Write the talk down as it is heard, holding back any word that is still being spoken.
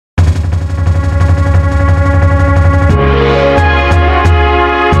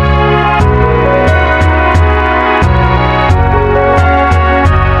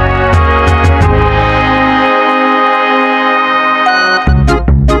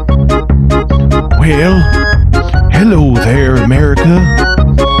Well, hello there, America.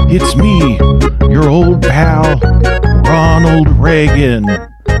 It's me, your old pal, Ronald Reagan.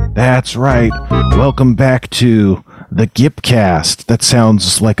 That's right. Welcome back to the Gipcast. That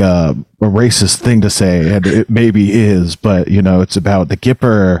sounds like a racist thing to say, and it maybe is, but, you know, it's about the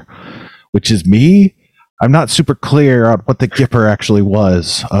Gipper, which is me. I'm not super clear on what the Gipper actually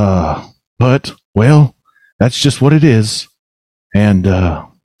was, but, well, that's just what it is. And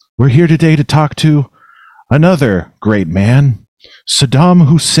we're here today to talk to another great man. Saddam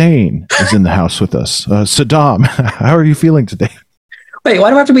Hussein is in the house with us. Saddam, how are you feeling today? Wait,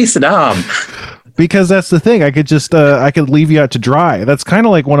 why do I have to be Saddam? Because that's the thing. I could just I could leave you out to dry. That's kind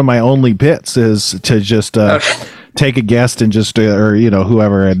of like one of my only bits is to just take a guest and just or you know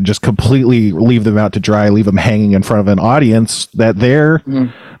whoever and just completely leave them out to dry, leave them hanging in front of an audience that they're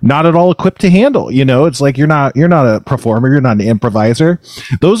not at all equipped to handle. You know, it's like you're not a performer, you're not an improviser.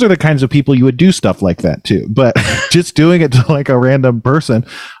 Those are the kinds of people you would do stuff like that to. But just doing it to like a random person,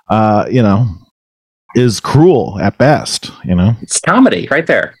 you know, is cruel at best. You know, it's comedy right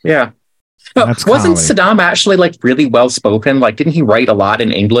there. Yeah. No, wasn't Saddam actually like really well spoken? Like, didn't he write a lot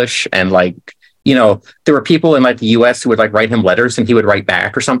in English? And like, you know, there were people in like the US who would like write him letters and he would write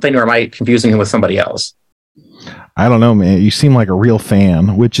back or something. Or am I confusing him with somebody else? I don't know, man. You seem like a real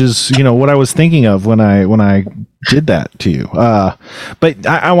fan, which is, you know, what I was thinking of when I did that to you. But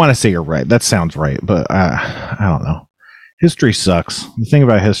I want to say you're right. That sounds right. But I don't know. History sucks. The thing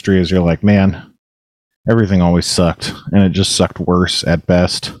about history is you're like, man, everything always sucked. And it just sucked worse at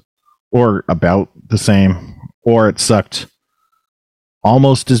best. Or about the same, or it sucked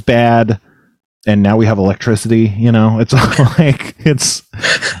almost as bad, and now we have electricity. You know, it's all like it's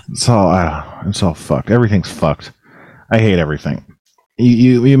all fucked. Everything's fucked. I hate everything.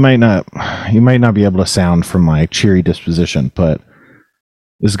 You might not be able to sound from my cheery disposition, but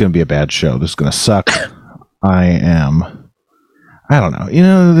this is going to be a bad show. This is going to suck. I don't know. You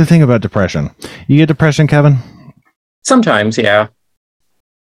know the thing about depression. You get depression, Kevin? Sometimes, yeah.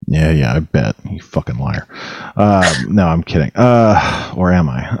 Yeah, I bet. You fucking liar. No, I'm kidding. Or am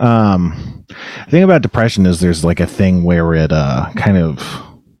I? The thing about depression is there's like a thing where it kind of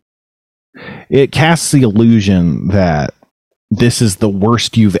it casts the illusion that this is the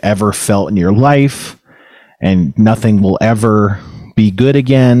worst you've ever felt in your life and nothing will ever be good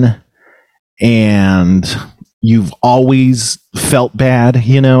again. And you've always felt bad,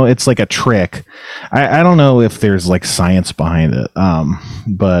 you know, it's like a trick. I don't know if there's like science behind it.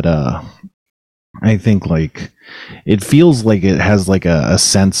 But I think like it feels like it has like a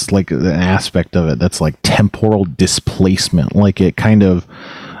sense, like an aspect of it that's like temporal displacement. Like it kind of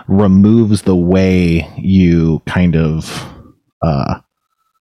removes the way you kind of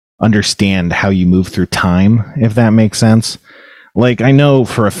understand how you move through time, if that makes sense. Like I know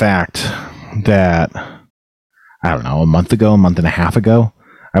for a fact that I don't know, a month and a half ago,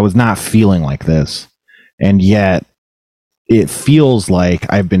 I was not feeling like this. And yet it feels like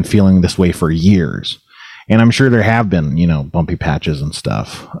I've been feeling this way for years. And I'm sure there have been, you know, bumpy patches and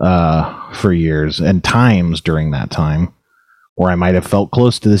stuff for years and times during that time where I might have felt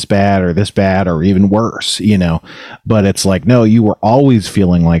close to this bad or even worse, you know. But it's like, no, you were always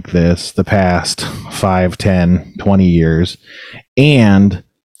feeling like this the past 5, 10, 20 years. And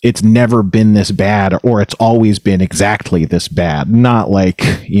it's never been this bad, or it's always been exactly this bad. Not like,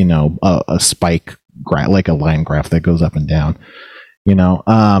 you know, a spike graph, like a line graph that goes up and down, you know?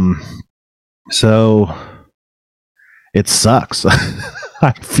 So it sucks.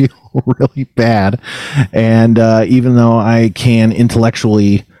 I feel really bad. And even though I can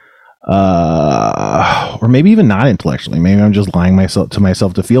intellectually, or maybe even not intellectually, maybe I'm just lying to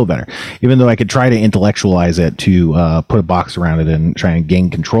myself to feel better. Even though I could try to intellectualize it to put a box around it and try and gain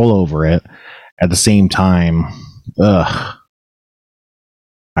control over it, at the same time, I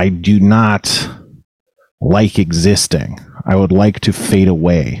do not like existing. I would like to fade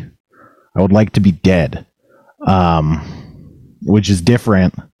away. I would like to be dead, which is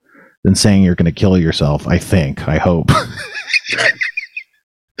different than saying you're going to kill yourself. I hope.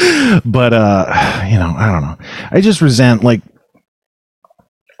 But you know, I don't know. I just resent, like,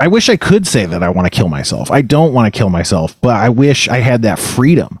 I wish I could say that I want to kill myself. I don't want to kill myself, but I wish I had that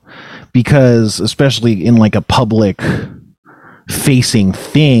freedom, because especially in like a public facing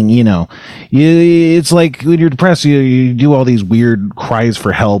thing, you know, it's like when you're depressed, you do all these weird cries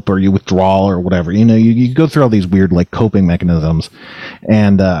for help, or you withdraw or whatever, you know, you go through all these weird like coping mechanisms.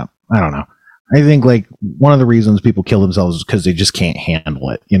 And I don't know. I think like one of the reasons people kill themselves is because they just can't handle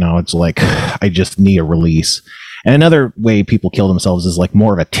it. You know, it's like, I just need a release. And another way people kill themselves is like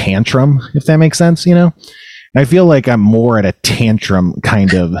more of a tantrum, if that makes sense, you know? I feel like I'm more at a tantrum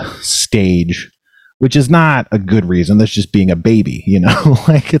kind of stage which is not a good reason. That's just being a baby, you know.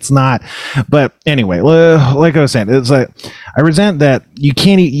 Like, it's not. But anyway, like I was saying, it's like I resent that you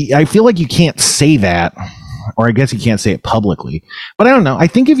can't. I feel like you can't say that, or I guess you can't say it publicly. But I don't know. I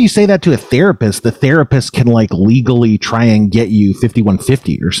think if you say that to a therapist, the therapist can like legally try and get you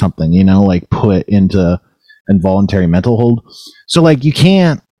 5150 or something, you know, like put into involuntary mental hold. So like you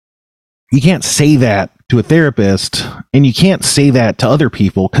can't say that to a therapist, and you can't say that to other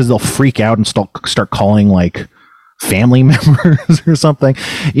people because they'll freak out and start calling like family members or something,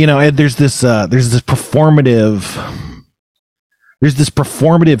 you know. And there's this performative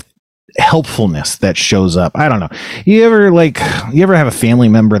helpfulness that shows up. I don't know. You ever have a family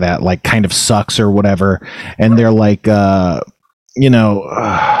member that like kind of sucks or whatever, and they're like,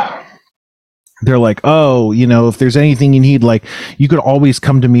 they're like, oh, you know, if there's anything you need, like, you could always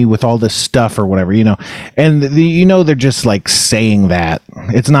come to me with all this stuff or whatever, you know. And they're just like saying that.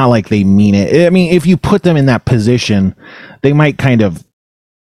 It's not like they mean it. I mean, if you put them in that position, they might kind of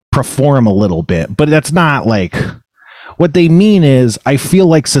perform a little bit, but that's not like what they mean. Is I feel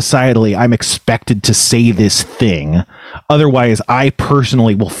like societally I'm expected to say this thing, otherwise I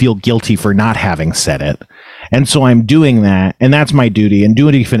personally will feel guilty for not having said it. And so I'm doing that, and that's my duty. And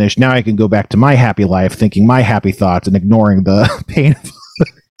duty finished. Now I can go back to my happy life, thinking my happy thoughts and ignoring the pain of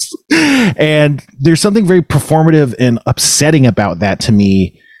others. And there's something very performative and upsetting about that to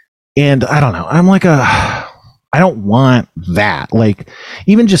me. And I don't know. I'm like I don't want that. Like,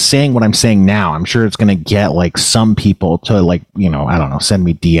 even just saying what I'm saying now, I'm sure it's going to get like some people to like, you know, I don't know, send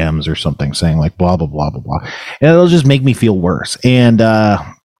me DMs or something saying like blah, blah, blah, blah, blah. And it'll just make me feel worse. And,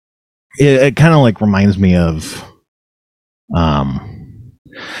 it kind of like reminds me of, I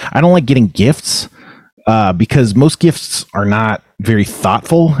don't like getting gifts, because most gifts are not very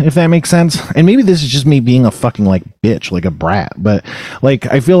thoughtful, if that makes sense. And maybe this is just me being a fucking like bitch, like a brat. But like,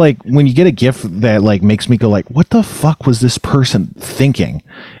 I feel like when you get a gift that like makes me go like, what the fuck was this person thinking?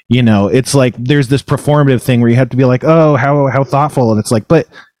 You know, it's like, there's this performative thing where you have to be like, oh, how thoughtful. And it's like, but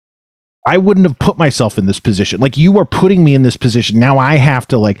I wouldn't have put myself in this position. Like, you are putting me in this position. Now I have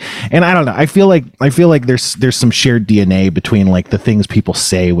to like, and I don't know. I feel like there's some shared DNA between like the things people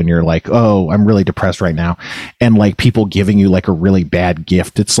say when you're like, oh, I'm really depressed right now, and like people giving you like a really bad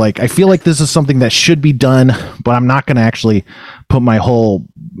gift. It's like, I feel like this is something that should be done, but I'm not going to actually put my whole,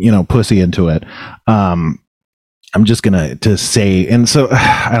 you know, pussy into it. I'm just going to say, and so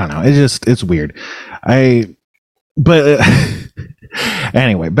I don't know. It's weird.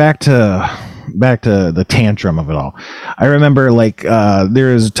 Anyway, back to the tantrum of it all. I remember like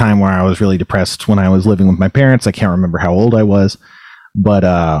there was a time where I was really depressed when I was living with my parents. I can't remember how old I was, but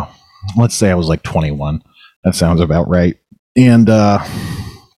let's say I was like 21. That sounds about right. And I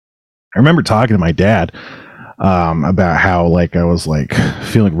remember talking to my dad about how like I was like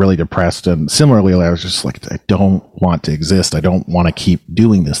feeling really depressed, and similarly I was just like, I don't want to exist. I don't want to keep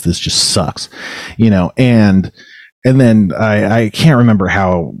doing this. This just sucks, you know. And then I can't remember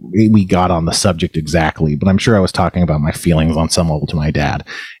how we got on the subject exactly, but I'm sure I was talking about my feelings on some level to my dad.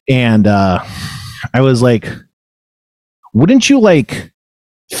 And I was like, wouldn't you like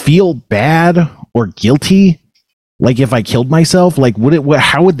feel bad or guilty like if I killed myself? Like,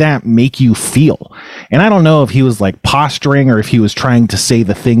 how would that make you feel? And I don't know if he was like posturing or if he was trying to say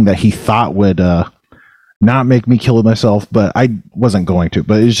the thing that he thought would not make me kill myself, but I wasn't going to.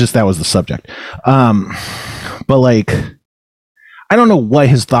 But it's just, that was the subject. But like, I don't know what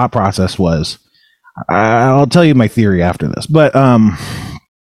his thought process was. I'll tell you my theory after this. But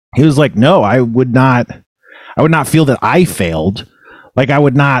he was like, no, I would not feel that I failed. Like, I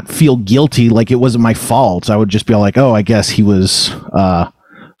would not feel guilty like it wasn't my fault. I would just be like, oh, I guess he was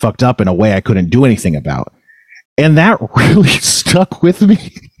fucked up in a way I couldn't do anything about. And that really stuck with me.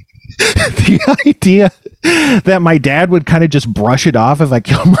 The idea that my dad would kind of just brush it off if I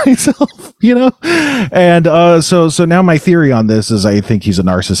killed myself, you know? And so now my theory on this is I think he's a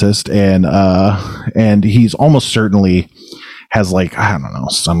narcissist, and he's almost certainly has like, I don't know,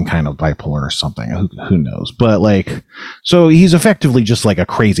 some kind of bipolar or something. Who knows? But like, so he's effectively just like a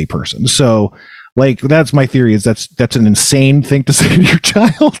crazy person. So like, that's my theory, is that's an insane thing to say to your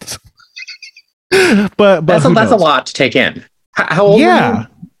child. but that's a lot to take in. How old are you?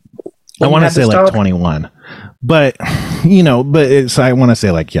 I want to say like 21, but you know, I want to say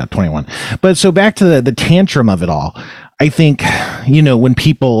like, yeah, 21. But so back to the tantrum of it all. I think, you know, when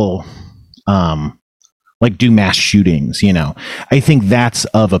people like do mass shootings, you know. I think that's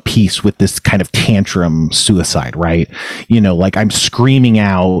of a piece with this kind of tantrum suicide, right? You know, like I'm screaming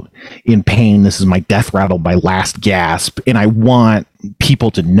out in pain, this is my death rattle, my last gasp, and I want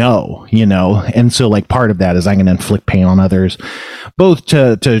people to know, you know. And so like part of that is I'm going to inflict pain on others, both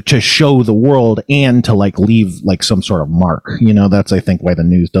to show the world and to like leave like some sort of mark, you know. That's I think why the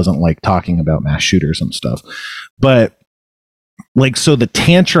news doesn't like talking about mass shooters and stuff. But like, so the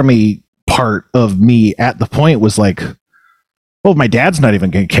tantrumy part of me at the point was like, well, my dad's not even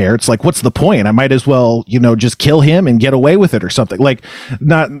gonna care. It's like, what's the point? I might as well, you know, just kill him and get away with it or something. Like,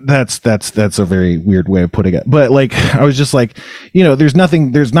 not that's a very weird way of putting it. But like, I was just like, you know,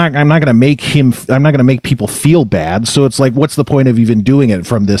 I'm not gonna make people feel bad. So it's like, what's the point of even doing it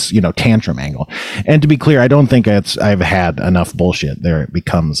from this, you know, tantrum angle? And to be clear, I don't think I've had enough bullshit there. It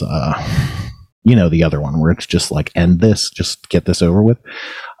becomes you know, the other one where it's just like, end this, just get this over with.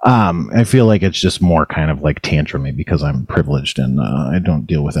 I feel like it's just more kind of like tantrumy because I'm privileged and I don't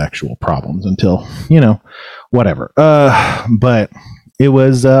deal with actual problems until, you know, whatever. But it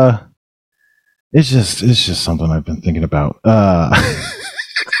was it's just something I've been thinking about.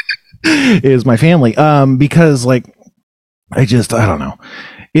 Is my family. Because like I don't know.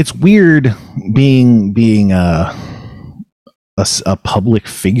 It's weird being a public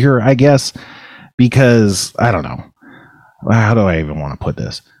figure, I guess. Because I don't know, how do I even want to put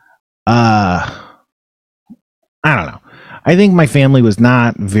this? I don't know. I think my family was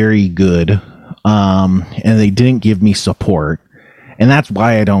not very good, and they didn't give me support, and that's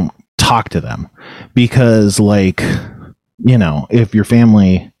why I don't talk to them. Because, like, you know, if your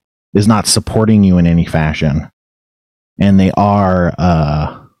family is not supporting you in any fashion, and they are,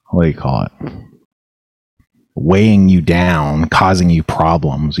 what do you call it? Weighing you down, causing you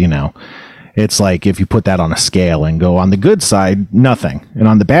problems, you know. It's like if you put that on a scale and go on the good side, nothing. And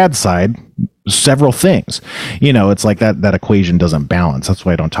on the bad side, several things. You know, it's like that equation doesn't balance. That's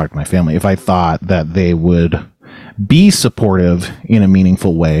why I don't talk to my family. If I thought that they would be supportive in a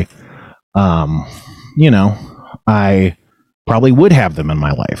meaningful way, you know, I probably would have them in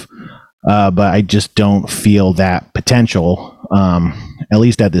my life. But I just don't feel that potential, at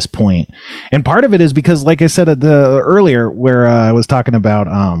least at this point. And part of it is because, like I said earlier, where I was talking about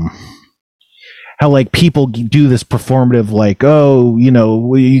how like people do this performative, like, oh, you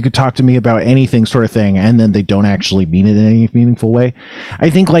know, you could talk to me about anything sort of thing, and then they don't actually mean it in any meaningful way.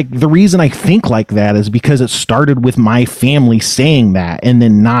 I think like the reason I think like that is because it started with my family saying that and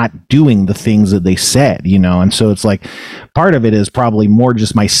then not doing the things that they said, you know. And so it's like part of it is probably more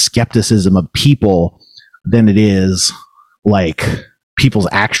just my skepticism of people than it is like people's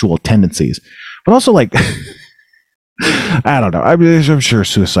actual tendencies. But also like I don't know. I mean, I'm sure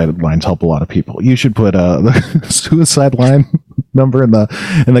suicide lines help a lot of people. You should put the suicide line number in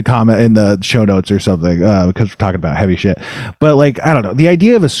the comment in the show notes or something, because we're talking about heavy shit. But like, I don't know. The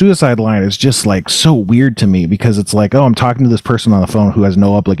idea of a suicide line is just like so weird to me because it's like, oh, I'm talking to this person on the phone who has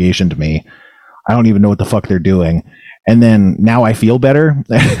no obligation to me. I don't even know what the fuck they're doing. And then now I feel better.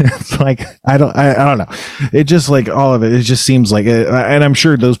 It's like, I don't know. It just like all of it, it just seems like it, and I'm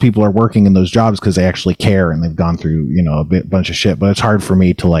sure those people are working in those jobs because they actually care and they've gone through, you know, bunch of shit, but it's hard for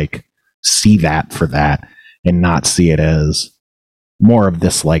me to like see that for that and not see it as more of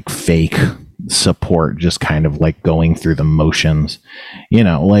this like fake support, just kind of like going through the motions, you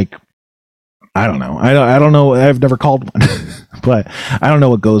know, like, I don't know. I don't know. I've never called one, but I don't know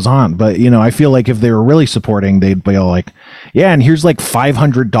what goes on. But, you know, I feel like if they were really supporting, they'd be all like, yeah, and here's like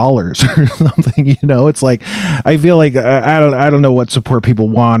 $500 or something, you know. It's like, I feel like I don't know what support people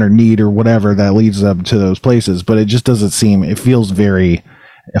want or need or whatever that leads them to those places, but it just doesn't seem, it feels very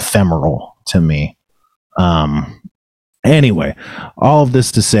ephemeral to me. Anyway, all of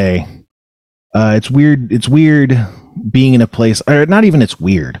this to say, it's weird being in a place, or not even it's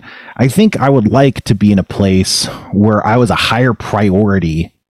weird. I think I would like to be in a place where I was a higher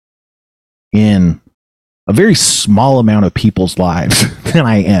priority in a very small amount of people's lives than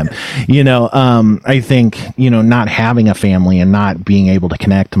I am. You know, I think, you know, not having a family and not being able to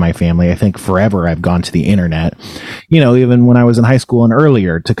connect to my family, I think forever I've gone to the internet, you know, even when I was in high school and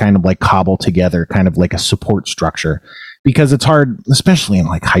earlier, to kind of like cobble together kind of like a support structure. Because it's hard, especially in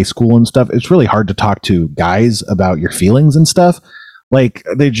like high school and stuff, it's really hard to talk to guys about your feelings and stuff. Like,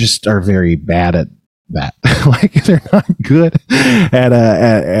 they just are very bad at that. Like, they're not good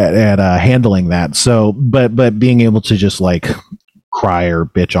at handling that. So, but being able to just like cry or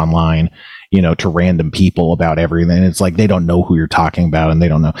bitch online, you know, to random people about everything, it's like they don't know who you're talking about and they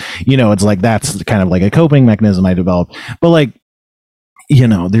don't know, you know, it's like that's kind of like a coping mechanism I developed. But like,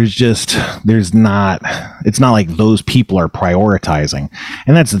 there's not, it's not like those people are prioritizing.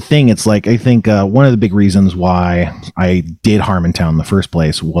 And that's the thing. It's like, I think one of the big reasons why I did Harmontown in the first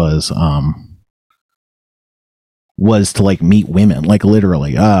place was to like meet women, like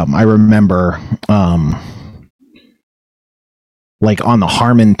literally. I remember like on the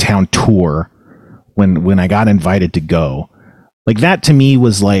Harmontown tour when I got invited to go, like that to me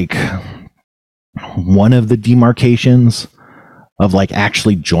was like one of the demarcations of like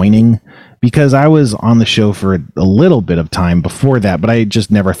actually joining, because I was on the show for a little bit of time before that, but I just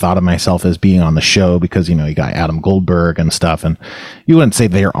never thought of myself as being on the show because, you got Adam Goldberg and stuff, and you wouldn't say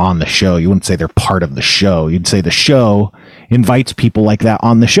they're on the show. You wouldn't say they're part of the show. You'd say the show invites people like that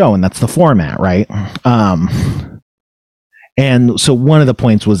on the show, and that's the format, right? And so one of the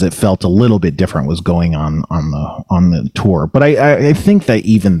points was it felt a little bit different was going on the tour. But I think that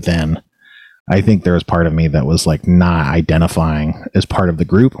even then, I think there was part of me that was like not identifying as part of the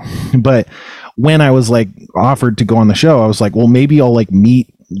group. But when I was like offered to go on the show, I was like, well, maybe I'll like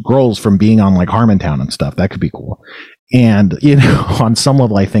meet girls from being on like Harmontown and stuff. That could be cool. And, on some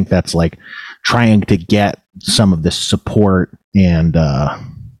level, I think that's like trying to get some of this support and,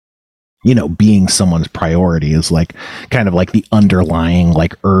 being someone's priority is like kind of like the underlying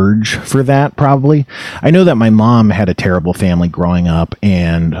like urge for that, probably. I know that my mom had a terrible family growing up,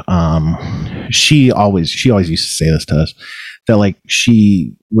 and she always used to say this to us, that like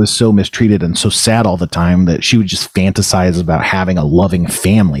she was so mistreated and so sad all the time that she would just fantasize about having a loving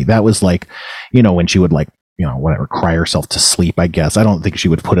family. That was like, when she would like, whatever, cry herself to sleep, I guess. I don't think she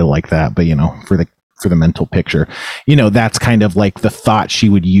would put it like that, but for the mental picture, that's kind of like the thought she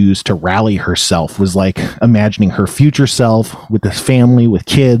would use to rally herself, was like imagining her future self with this family, with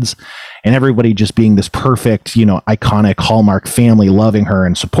kids, and everybody just being this perfect, iconic Hallmark family, loving her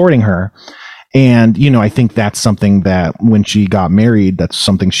and supporting her. And, I think that's something that when she got married, that's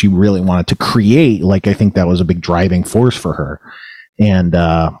something she really wanted to create. Like, I think that was a big driving force for her. And,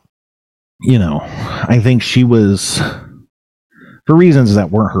 I think she was, for reasons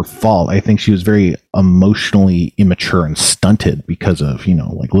that weren't her fault, I think she was very emotionally immature and stunted because of,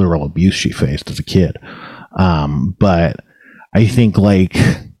 like literal abuse she faced as a kid. But I think like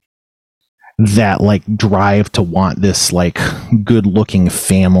that, like drive to want this like good looking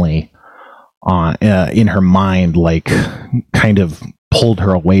family on in her mind, like kind of pulled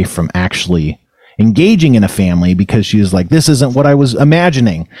her away from actually engaging in a family, because she was like, this isn't what I was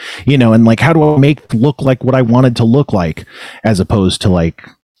imagining, and like, how do I make look like what I wanted to look like, as opposed to like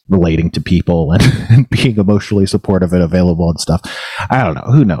relating to people and being emotionally supportive and available and stuff. I don't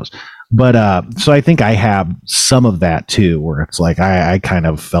know, who knows. But so I think I have some of that too, where it's like I kind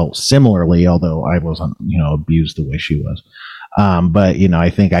of felt similarly, although I wasn't abused the way she was. But I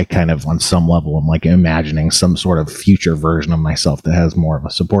think I kind of on some level I'm like imagining some sort of future version of myself that has more of a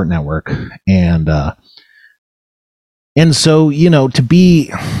support network. And so,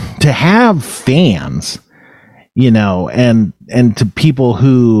 to have fans, and to people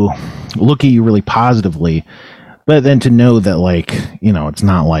who look at you really positively, but then to know that like, it's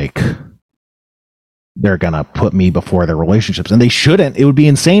not like they're going to put me before their relationships, and they shouldn't. It would be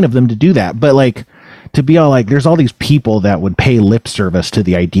insane of them to do that. But like, to be all like, there's all these people that would pay lip service to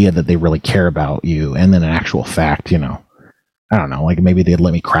the idea that they really care about you, and then in actual fact, I don't know, like maybe they'd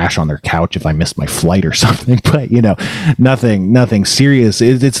let me crash on their couch if I missed my flight or something, but nothing serious.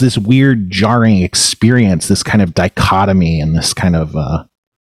 It's this weird, jarring experience, this kind of dichotomy and this kind of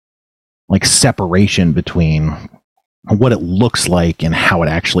like separation between what it looks like and how it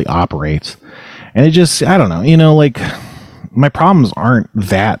actually operates. And it just, I don't know, like my problems aren't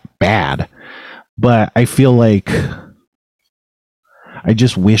that bad. But I feel like I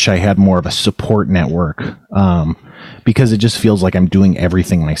just wish I had more of a support network, because it just feels like I'm doing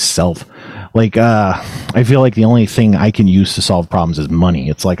everything myself. Like, I feel like the only thing I can use to solve problems is money.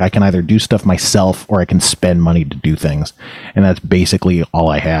 It's like I can either do stuff myself or I can spend money to do things. And that's basically all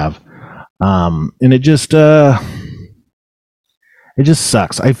I have. And it just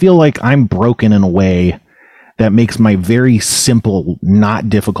sucks. I feel like I'm broken in a way that makes my very simple, not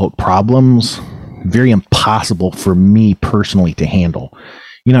difficult problems very impossible for me personally to handle.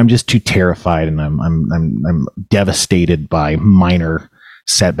 I'm just too terrified, and I'm devastated by minor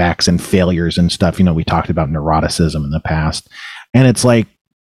setbacks and failures and stuff. We talked about neuroticism in the past, and it's like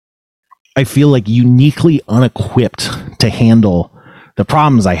I feel like uniquely unequipped to handle the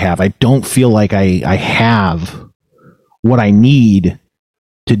problems I have. I don't feel like I have what I need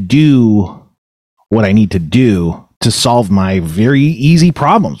to do what I need to do to solve my very easy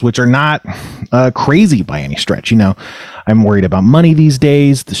problems, which are not crazy by any stretch. I'm worried about money these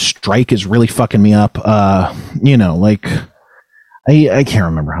days. The strike is really fucking me up. Like I can't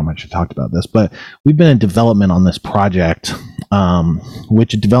remember how much I talked about this, but we've been in development on this project,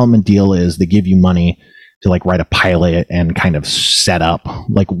 which a development deal is they give you money to like write a pilot and kind of set up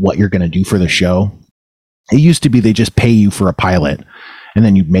like what you're going to do for the show. It used to be they just pay you for a pilot and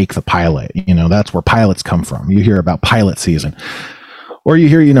then you make the pilot. You know, that's where pilots come from. You hear about pilot season, or you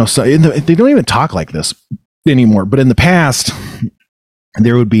hear, you know, so they don't even talk like this anymore. But in the past,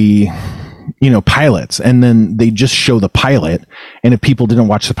 there would be, you know, pilots, and then they just show the pilot. And if people didn't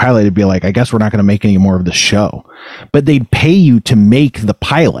watch the pilot, it'd be like, I guess we're not going to make any more of the show. But they'd pay you to make the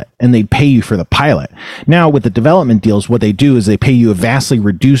pilot, and they'd pay you for the pilot. Now with the development deals, what they do is they pay you a vastly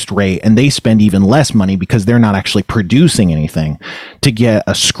reduced rate, and they spend even less money because they're not actually producing anything to get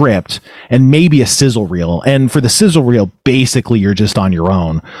a script and maybe a sizzle reel. And for the sizzle reel, basically you're just on your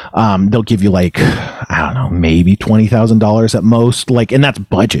own. They'll give you like, I don't know, maybe $20,000 at most. Like, and that's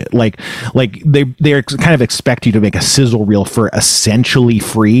budget. Like they kind of expect you to make a sizzle reel for essentially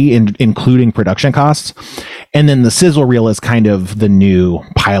free, including production costs. And then the sizzle reel is kind of the new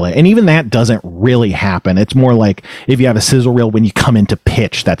pilot. And even that doesn't really happen. It's more like if you have a sizzle reel when you come into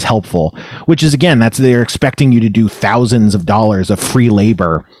pitch, that's helpful, which is, again, they're expecting you to do thousands of dollars of free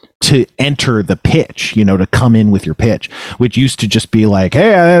labor to enter the pitch, you know, to come in with your pitch, which used to just be like,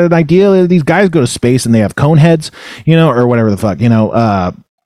 hey, I had an idea. These guys go to space and they have cone heads, you know, or whatever the fuck, you know.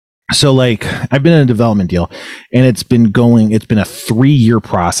 So like I've been in a development deal, and it's been a 3-year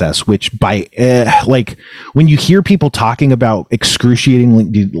process, which by like when you hear people talking about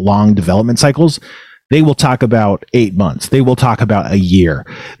excruciatingly long development cycles, they will talk about 8 months. They will talk about a year.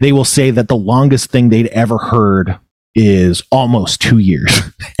 They will say that the longest thing they'd ever heard is almost 2 years.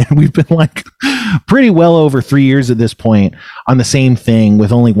 And we've been like pretty well over 3 years at this point on the same thing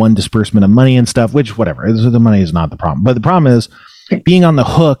with only one disbursement of money and stuff, which whatever, the money is not the problem. But the problem is being on the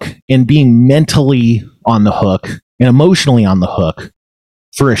hook and being mentally on the hook and emotionally on the hook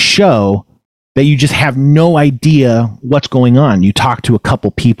for a show that you just have no idea what's going on. You talk to a couple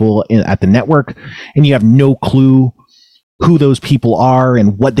people at the network and you have no clue who those people are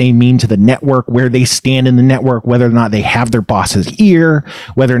and what they mean to the network, where they stand in the network, whether or not they have their boss's ear,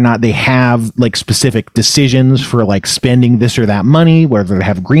 whether or not they have like specific decisions for like spending this or that money, whether they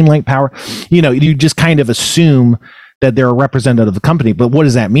have green light power. You know, you just kind of assume that they're a representative of the company. But what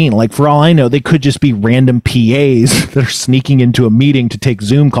does that mean? Like, for all I know, they could just be random PAs that are sneaking into a meeting to take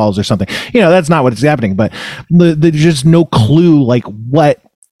Zoom calls or something. You know, that's not what's happening, but there's just no clue like what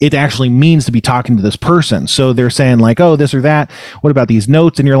it actually means to be talking to this person. So they're saying like, oh, this or that. What about these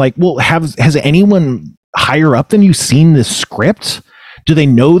notes? And you're like, well, has anyone higher up than you seen this script? Do they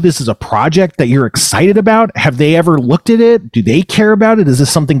know this is a project that you're excited about? Have they ever looked at it? Do they care about it? Is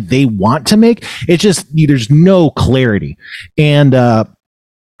this something they want to make? It's just, there's no clarity. And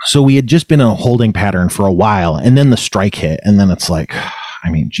so we had just been in a holding pattern for a while, and then the strike hit, and then it's like, I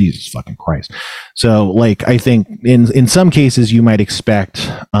mean, Jesus fucking Christ. So like, I think in some cases you might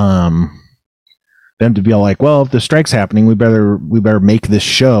expect them to be all like, well, if the strike's happening, we better make this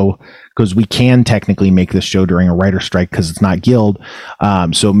show, because we can technically make this show during a writer strike because it's not guild.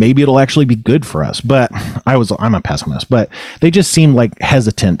 So maybe it'll actually be good for us. But I'm a pessimist, but they just seem like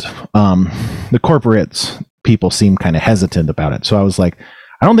hesitant. The corporates people seem kind of hesitant about it. So I was like,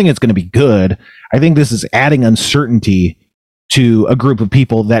 I don't think it's going to be good. I think this is adding uncertainty to a group of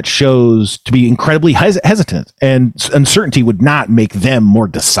people that shows to be incredibly hesitant, and uncertainty would not make them more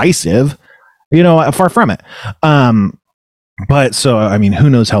decisive. You know, far from it. But so, I mean,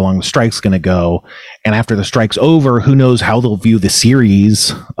 who knows how long the strike's going to go? And after the strike's over, who knows how they'll view the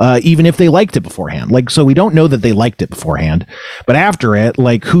series, even if they liked it beforehand. Like, so we don't know that they liked it beforehand, but after it,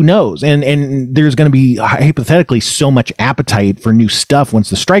 like, who knows? And there's going to be hypothetically so much appetite for new stuff once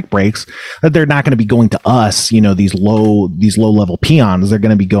the strike breaks that they're not going to be going to us, you know, these low level peons. They're going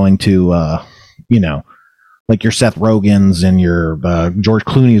to be going to, you know, like your Seth Rogens and your George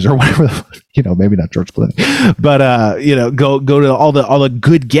Clooney's or whatever, you know, maybe not George Clooney, but you know, go to all the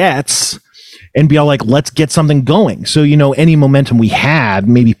good gets and be all like, let's get something going. So, you know, any momentum we had,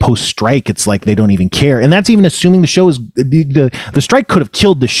 maybe post strike, it's like they don't even care. And that's even assuming the show is the strike could have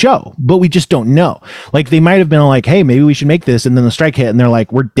killed the show, but we just don't know. Like, they might have been like, hey, maybe we should make this, and then the strike hit and they're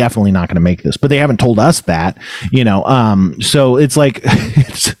like, we're definitely not going to make this, but they haven't told us that, you know. So it's like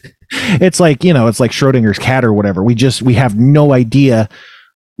it's like, you know, it's like Schrodinger's cat or whatever. We have no idea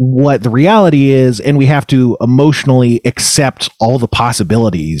what the reality is, and we have to emotionally accept all the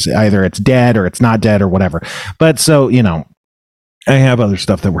possibilities. Either it's dead or it's not dead or whatever. But so, you know, I have other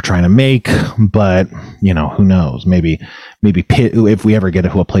stuff that we're trying to make, but, you know, who knows? Maybe if we ever get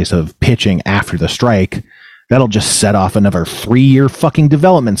to a place of pitching after the strike, that'll just set off another 3-year fucking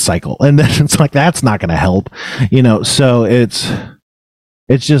development cycle. And then it's like, that's not going to help, so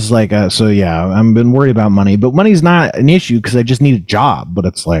it's just like, so yeah, I've been worried about money, but money's not an issue because I just need a job. But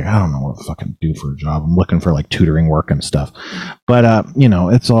it's like, I don't know what to fucking do for a job. I'm looking for like tutoring work and stuff. But,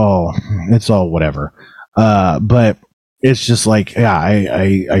 it's all whatever. But it's just like, yeah,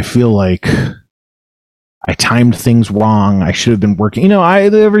 I feel like I timed things wrong. I should have been working.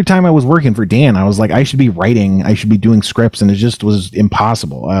 Every time I was working for Dan, I was like, I should be writing, I should be doing scripts, and it just was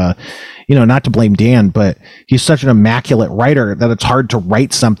impossible. Not to blame Dan, but he's such an immaculate writer that it's hard to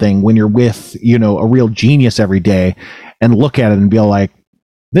write something when you're with, a real genius every day and look at it and be like,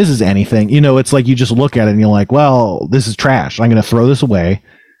 this is anything. It's like you just look at it and you're like, well, this is trash. I'm going to throw this away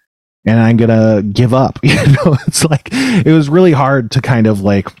and I'm going to give up. It's like, it was really hard to kind of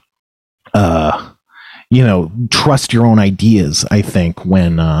like, trust your own ideas, I think,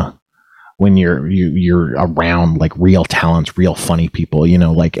 when you're around like real talents, real funny people,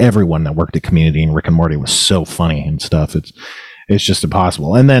 like everyone that worked at Community and Rick and Morty was so funny and stuff. It's just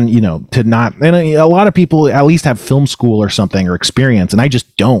impossible. And then, to not, and a lot of people at least have film school or something or experience. And I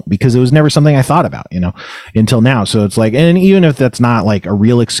just don't, because it was never something I thought about, until now. So it's like, and even if that's not like a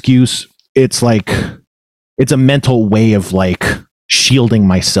real excuse, it's like, it's a mental way of like shielding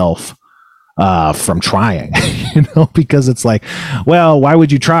myself from trying, because it's like, well, why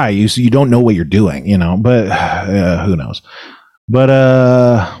would you try? You don't know what you're doing, but who knows?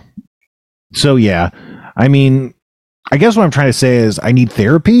 But so yeah, I mean, I guess what I'm trying to say is I need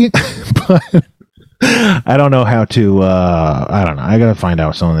therapy, but I don't know how to. I don't know. I gotta find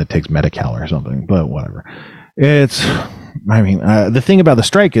out someone that takes Medi-Cal or something. But whatever. The thing about the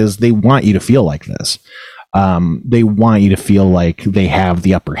strike is they want you to feel like this. They want you to feel like they have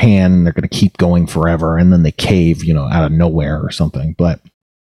the upper hand and they're going to keep going forever, and then they cave, out of nowhere or something. But,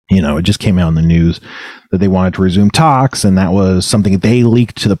 it just came out in the news that they wanted to resume talks, and that was something they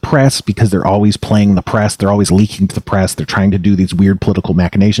leaked to the press because they're always playing the press. They're always leaking to the press. They're trying to do these weird political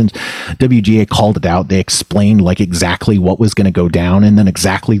machinations. WGA called it out. They explained like exactly what was going to go down, and then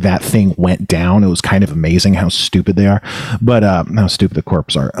exactly that thing went down. It was kind of amazing how stupid they are, but how stupid the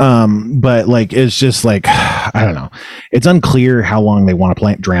corps are. But like, it's just like, I don't know. It's unclear how long they want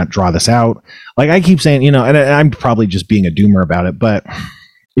to draw this out. Like I keep saying, and I'm probably just being a doomer about it, but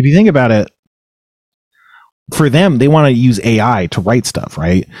if you think about it, for them, they want to use AI to write stuff,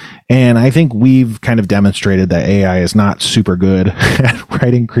 right? And I think we've kind of demonstrated that AI is not super good at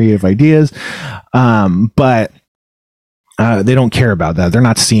writing creative ideas, but they don't care about that. They're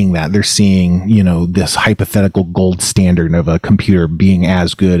not seeing that. They're seeing, this hypothetical gold standard of a computer being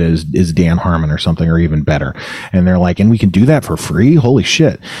as good as Dan Harmon or something, or even better. And they're like, and we can do that for free? Holy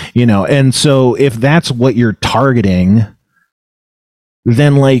shit. And so if that's what you're targeting,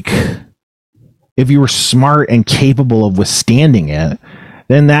 then like, if you were smart and capable of withstanding it,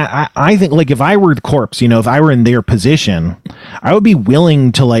 then that I think like if I were the corpse, if I were in their position, I would be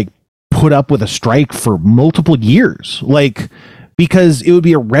willing to like put up with a strike for multiple years, like, because it would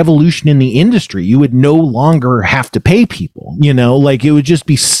be a revolution in the industry. You would no longer have to pay people, like it would just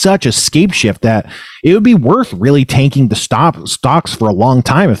be such a scape shift that it would be worth really tanking the stocks for a long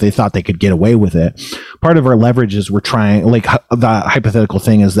time if they thought they could get away with it. Part of our leverage is we're trying, like the hypothetical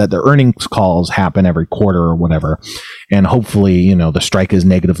thing is that the earnings calls happen every quarter or whatever. And hopefully, the strike is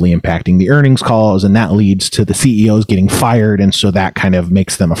negatively impacting the earnings calls, and that leads to the CEOs getting fired. And so that kind of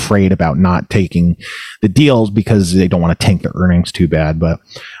makes them afraid about not taking the deals because they don't want to tank the earnings too bad. But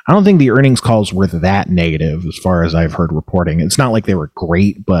I don't think the earnings calls were that negative as far as I've heard reporting. It's not like they were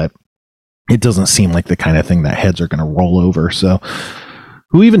great, but it doesn't seem like the kind of thing that heads are going to roll over. So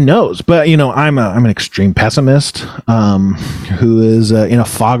who even knows? But, I'm an extreme pessimist who is in a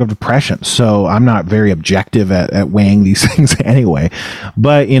fog of depression. So I'm not very objective at weighing these things anyway.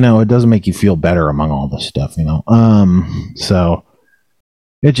 But, it doesn't make you feel better among all this stuff, So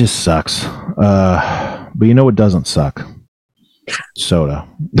it just sucks. But what doesn't suck? Soda.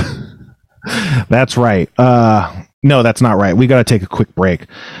 That's right. No, that's not right. We got to take a quick break.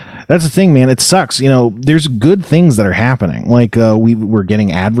 That's the thing, man. It sucks. There's good things that are happening. Like we're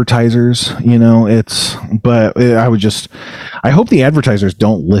getting advertisers, but I hope the advertisers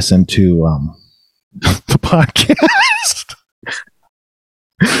don't listen to the podcast.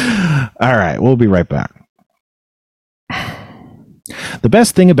 All right. We'll be right back. The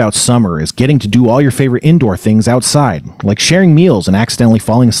best thing about summer is getting to do all your favorite indoor things outside, like sharing meals and accidentally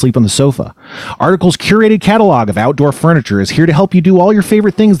falling asleep on the sofa. Article's curated catalog of outdoor furniture is here to help you do all your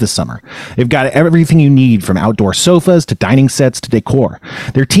favorite things this summer. They've got everything you need, from outdoor sofas to dining sets to decor.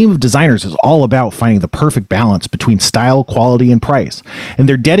 Their team of designers is all about finding the perfect balance between style, quality, and price, and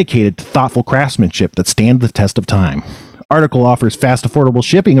they're dedicated to thoughtful craftsmanship that stands the test of time. Article offers fast, affordable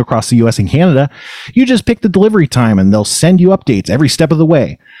shipping across the US and Canada. You just pick the delivery time and they'll send you updates every step of the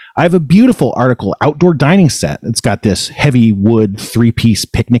way. I have a beautiful Article outdoor dining set. It's got this heavy wood 3-piece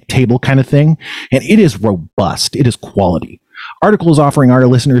picnic table kind of thing, and it is robust. It is quality. Article is offering our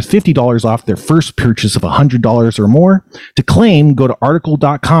listeners $50 off their first purchase of $100 or more. To claim, go to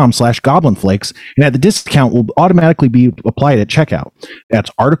article.com/goblinflakes, and at the discount will automatically be applied at checkout.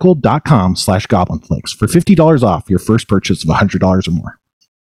 That's article.com/goblinflakes for $50 off your first purchase of $100 or more.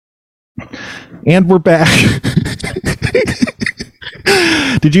 And we're back.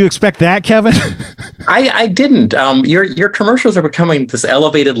 Did you expect that, Kevin? I didn't. Your commercials are becoming this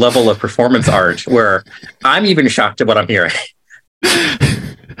elevated level of performance art where I'm even shocked at what I'm hearing.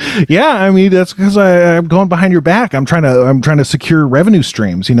 Yeah, I mean, that's because I'm going behind your back. I'm trying to secure revenue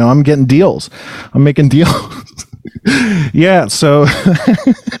streams. You know, I'm getting deals. I'm making deals. Yeah, so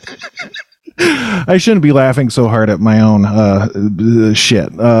I shouldn't be laughing so hard at my own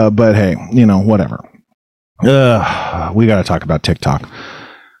shit. But hey, you know, whatever. We got to talk about TikTok.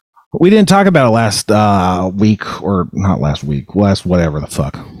 We didn't talk about it last week, or not last week, last whatever the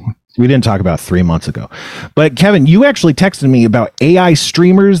fuck. We didn't talk about it 3 months ago. But Kevin, you actually texted me about AI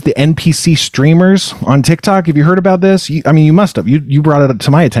streamers, the NPC streamers on TikTok. Have you heard about this? I mean, you must have. You brought it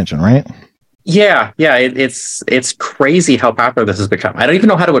to my attention, right? Yeah. It's crazy how popular this has become. I don't even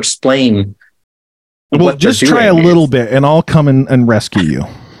know how to explain. Well, just try a little bit, and I'll come and rescue you.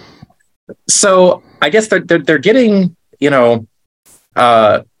 So I guess they're getting, you know,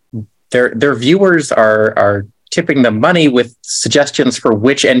 their viewers are tipping them money with suggestions for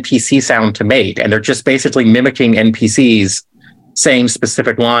which NPC sound to make, and they're just basically mimicking NPCs saying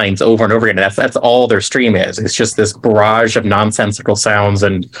specific lines over and over again. That's all their stream is. It's just this barrage of nonsensical sounds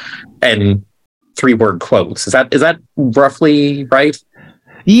and 3-word quotes. Is that roughly right?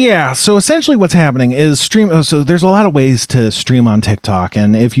 Yeah, so essentially what's happening is so there's a lot of ways to stream on TikTok,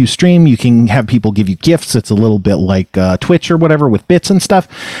 and if you stream, you can have people give you gifts. It's a little bit like Twitch or whatever with bits and stuff,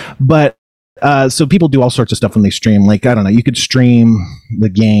 but so people do all sorts of stuff when they stream. Like, I don't know, you could stream the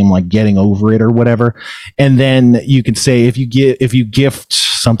game like Getting Over It or whatever, and then you could say if you gift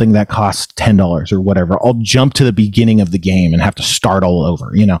something that costs $10 or whatever, I'll jump to the beginning of the game and have to start all over,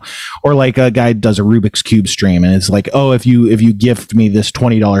 you know. Or like a guy does a Rubik's Cube stream, and it's like, oh, if you gift me this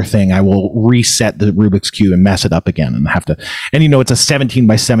 $20 thing, I will reset the Rubik's Cube and mess it up again and have to. And you know, it's a 17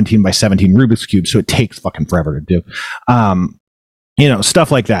 by 17 by 17 Rubik's Cube, so it takes fucking forever to do. You know,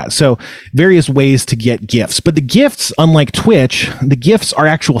 stuff like that. So various ways to get gifts. But the gifts, unlike Twitch, the gifts are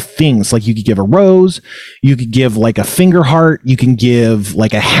actual things. Like you could give a rose, you could give like a finger heart, you can give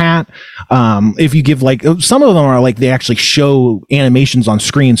like a hat. If you give like, some of them are like, they actually show animations on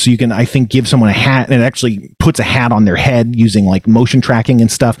screen. So you can, I think, give someone a hat, and it actually puts a hat on their head using like motion tracking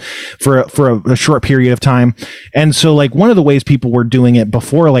and stuff for a short period of time. And so like one of the ways people were doing it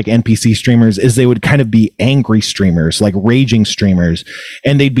before, like NPC streamers, is they would kind of be angry streamers, like raging streamers.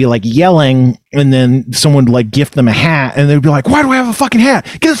 And they'd be like yelling, and then someone would like gift them a hat, and they'd be like, why do I have a fucking hat?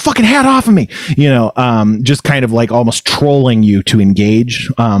 Get this fucking hat off of me. You know, just kind of like almost trolling you to engage,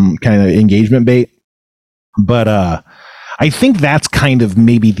 kind of engagement bait. But I think that's kind of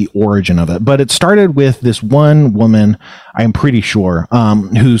maybe the origin of it. But it started with this one woman, I'm pretty sure,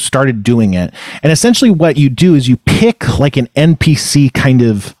 who started doing it. And essentially what you do is you pick like an NPC kind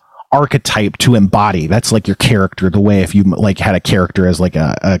of archetype to embody. That's like your character, the way if you like had a character as like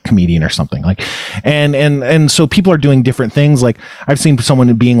a comedian or something, like, and so people are doing different things. Like I've seen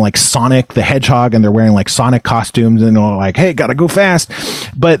someone being like Sonic the Hedgehog, and they're wearing like Sonic costumes, and they're like, hey, gotta go fast.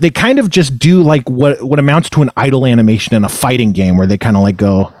 But they kind of just do like what amounts to an idle animation in a fighting game, where they kind of like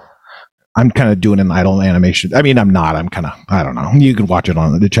go, I'm kind of doing an idle animation. I mean, I'm not. I'm kind of, I don't know. You can watch it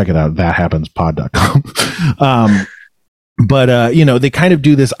on, check it out, thathappenspod.com. But, you know, they kind of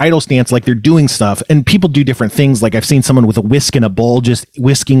do this idle stance, like they're doing stuff, and people do different things. Like I've seen someone with a whisk and a bowl, just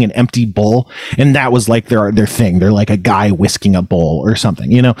whisking an empty bowl. And that was like their thing. They're like a guy whisking a bowl or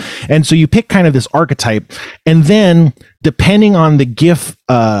something, you know? And so you pick kind of this archetype, and then depending on the gifts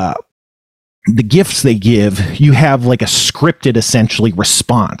they give, you have like a scripted essentially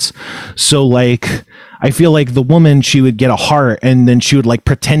response. So like, I feel like the woman, she would get a heart and then she would like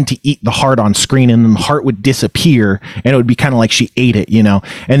pretend to eat the heart on screen, and then the heart would disappear and it would be kind of like she ate it, you know,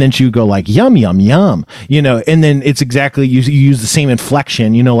 and then she would go like, yum, yum, yum, you know, and then it's exactly, you use the same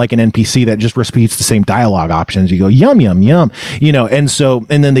inflection, you know, like an NPC that just repeats the same dialogue options. You go, yum, yum, yum, you know, and so,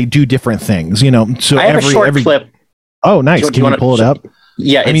 and then they do different things, you know, so I have a short clip. Oh, nice. Can you pull it up?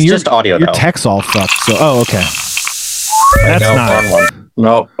 Yeah, it's just audio, your tech's all fucked, so, okay. That's not...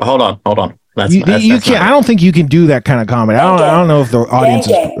 No, hold on. That's you can't. I don't think you can do that kind of comedy. I don't know if the audience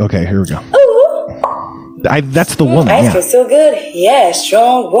is okay. Here we go. That's the woman. I feel so good. Yeah,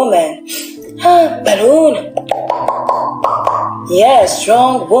 strong woman. Balloon. Yeah,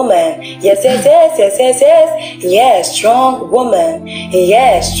 strong woman. Yes. Yeah, strong woman.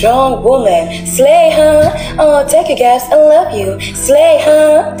 Yeah, strong woman. Slay, huh? Oh, take your gas. I love you. Slay,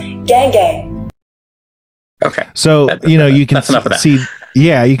 huh? Gang. Okay. So you know you can see.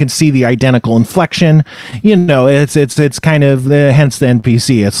 Yeah, you can see the identical inflection. You know, it's kind of hence the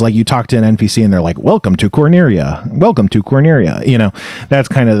NPC. It's like you talk to an NPC and they're like, "Welcome to Corneria. Welcome to Corneria." You know, that's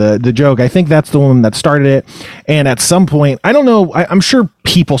kind of the joke. I think that's the woman that started it. And at some point, I don't know. I'm sure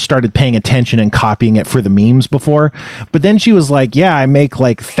people started paying attention and copying it for the memes before. But then she was like, "Yeah, I make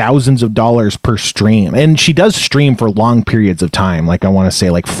like thousands of dollars per stream," and she does stream for long periods of time. Like I want to say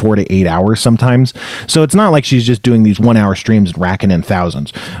like 4 to 8 hours sometimes. So it's not like she's just doing these 1 hour streams and racking in thousands.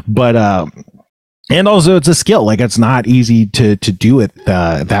 But and also it's a skill. Like it's not easy to do it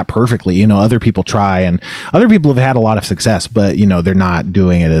that perfectly. You know, other people try and other people have had a lot of success, but you know, they're not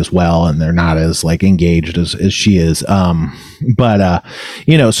doing it as well and they're not as like engaged as she is. But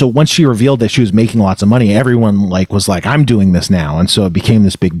you know, so once she revealed that she was making lots of money, everyone like was like, I'm doing this now. And so it became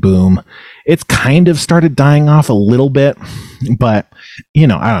this big boom. It's kind of started dying off a little bit, but you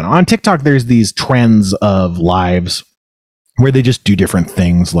know, I don't know. On TikTok, there's these trends of lives where they just do different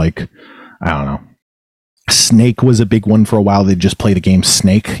things. Like, I don't know. Snake was a big one for a while. They'd just play the game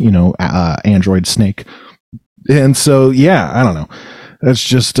Snake, you know, Android Snake. And so, yeah, I don't know. That's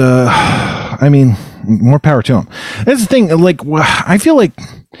just, I mean, more power to them. That's the thing. Like, I feel like,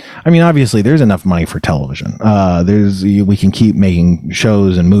 I mean, obviously there's enough money for television. We can keep making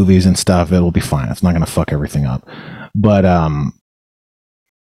shows and movies and stuff. It'll be fine. It's not going to fuck everything up. But, I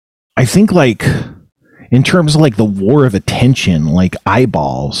think like, in terms of like the war of attention, like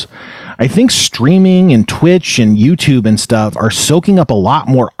eyeballs, I think streaming and Twitch and YouTube and stuff are soaking up a lot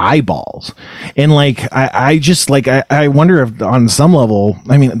more eyeballs. And like, I just like, I wonder if on some level,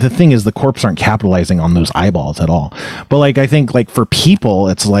 I mean, the thing is the corps aren't capitalizing on those eyeballs at all. But like, I think like for people,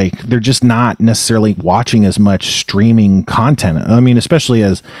 it's like, they're just not necessarily watching as much streaming content. I mean, especially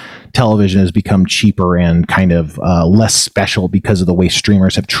as television has become cheaper and kind of less special because of the way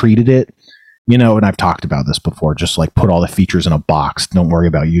streamers have treated it. You know, and I've talked about this before, just like put all the features in a box. Don't worry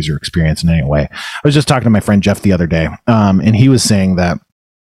about user experience in any way. I was just talking to my friend Jeff the other day, and he was saying that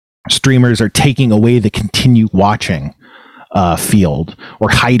streamers are taking away the continue watching field or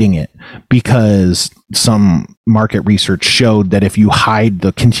hiding it because some market research showed that if you hide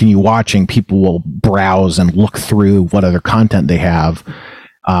the continue watching, people will browse and look through what other content they have.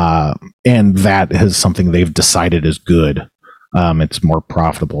 And that is something they've decided is good. It's more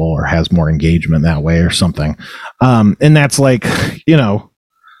profitable or has more engagement that way or something. And that's like, you know,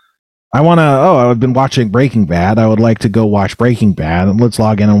 I've been watching Breaking Bad. I would like to go watch Breaking Bad. Let's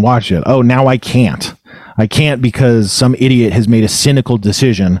log in and watch it. Oh, now I can't. I can't because some idiot has made a cynical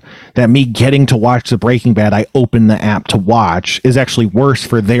decision that me getting to watch the Breaking Bad I open the app to watch is actually worse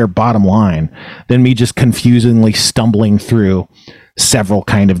for their bottom line than me just confusingly stumbling through several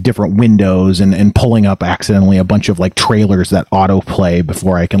kind of different windows and pulling up accidentally a bunch of like trailers that autoplay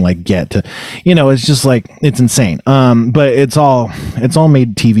before I can like get to, you know, it's just like, it's insane. But it's all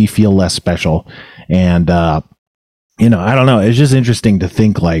made TV feel less special. And, you know, I don't know. It's just interesting to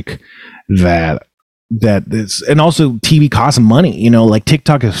think like that is, and also TV costs money, you know, like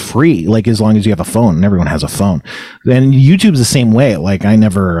TikTok is free, like as long as you have a phone, and everyone has a phone. And YouTube's the same way. Like I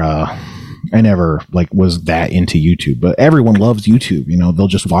never like was that into YouTube, but everyone loves YouTube, you know, they'll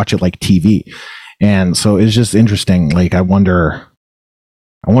just watch it like TV. And so it's just interesting. Like, I wonder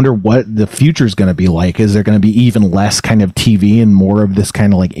what the future is going to be like. Is there going to be even less kind of TV and more of this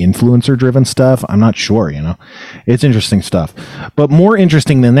kind of like influencer driven stuff? I'm not sure, you know, it's interesting stuff. But more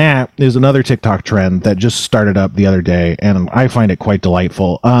interesting than that is another TikTok trend that just started up the other day, and I find it quite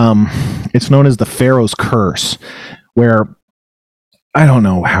delightful. It's known as the Pharaoh's Curse, where I don't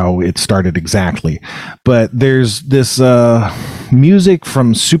know how it started exactly, but there's this music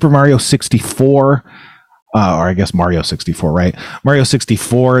from Super Mario 64. or I guess Mario 64, right? Mario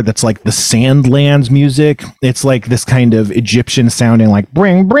 64, that's like the Sandlands music. It's like this kind of Egyptian sounding, like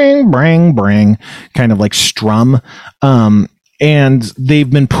bring, bring, bring, bring, kind of like strum. And they've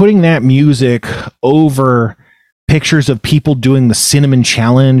been putting that music over pictures of people doing the cinnamon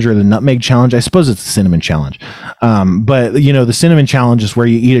challenge or the nutmeg challenge. I suppose it's the cinnamon challenge. But the cinnamon challenge is where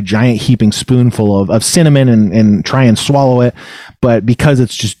you eat a giant heaping spoonful of cinnamon and try and swallow it. But because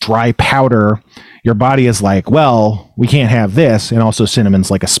it's just dry powder, your body is like, well, we can't have this. And also cinnamon's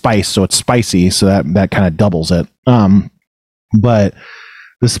like a spice, so it's spicy. So that kind of doubles it. But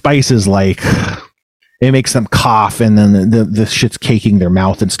the spice is like, it makes them cough, and then the shit's caking their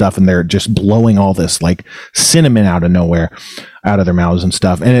mouth and stuff, and they're just blowing all this like cinnamon out of nowhere, out of their mouths and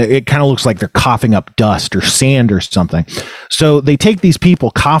stuff. And it kind of looks like they're coughing up dust or sand or something. So they take these people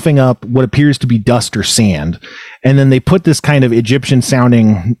coughing up what appears to be dust or sand, and then they put this kind of Egyptian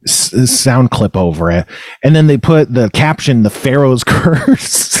sounding sound clip over it. And then they put the caption, "The Pharaoh's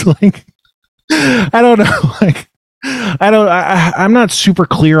Curse." Like, I don't know. Like, I'm not super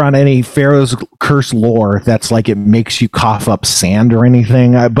clear on any Pharaoh's Curse lore that's like it makes you cough up sand or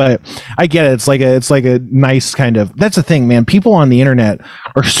anything, but I get it. It's like a nice kind of, that's the thing, man. People on the internet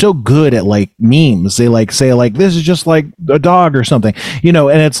are so good at like memes. They like say like, this is just like a dog or something,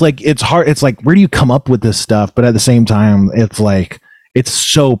 and it's like, it's hard. It's like, where do you come up with this stuff? But at the same time, it's like, it's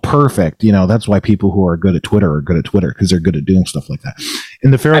so perfect. That's why people who are good at Twitter are good at Twitter, because they're good at doing stuff like that.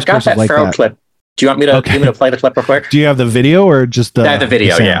 And the Pharaoh's Curse is like that. Clip. Do you want me to play the clip real quick? Do you have the video or just the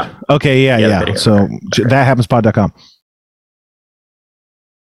video? Yeah. Okay. Yeah. Video, so sure. thathappenspod.com.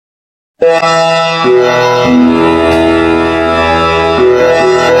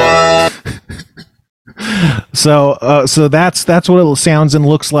 So that's what it sounds and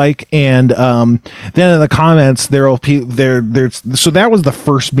looks like. And then in the comments, so that was the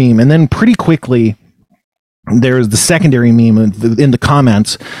first meme, and then pretty quickly there's the secondary meme in the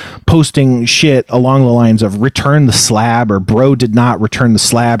comments posting shit along the lines of "return the slab" or "bro did not return the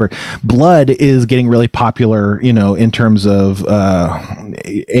slab," or blood is getting really popular, in terms of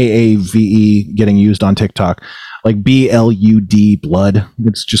AAVE getting used on TikTok, like BLUD, blood.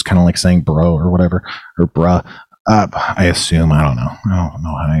 It's just kind of like saying bro or whatever, or bruh. I assume, I don't know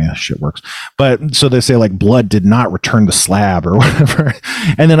how any of that shit works, but so they say like blood did not return the slab or whatever,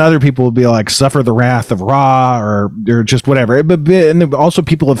 and then other people will be like suffer the wrath of Ra or just whatever. And then also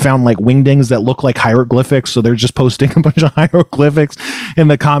people have found like wingdings that look like hieroglyphics, so they're just posting a bunch of hieroglyphics in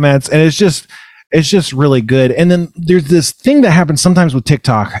the comments, and it's just really good. And then there's this thing that happens sometimes with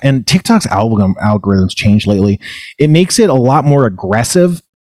TikTok, and TikTok's algorithms changed lately. It makes it a lot more aggressive.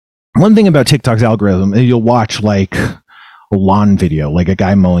 One thing about TikTok's algorithm is you'll watch like a lawn video, like a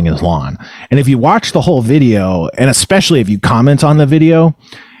guy mowing his lawn. And if you watch the whole video, and especially if you comment on the video,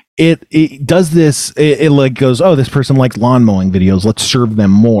 it does this, it like goes, oh, this person likes lawn mowing videos, let's serve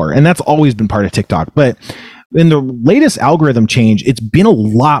them more. And that's always been part of TikTok. But in the latest algorithm change, it's been a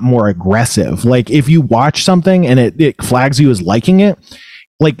lot more aggressive. Like if you watch something and it flags you as liking it,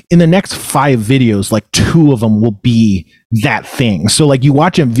 like in the next 5 videos, like 2 of them will be that thing. So like you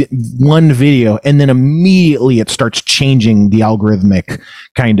watch one video and then immediately it starts changing the algorithmic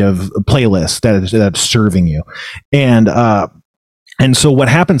kind of playlist that's serving you. And so what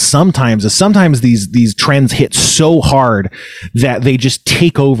happens sometimes is these trends hit so hard that they just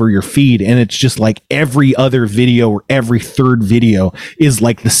take over your feed, and it's just like every other video or every third video is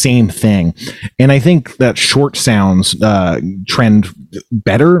like the same thing. And I think that short sounds trend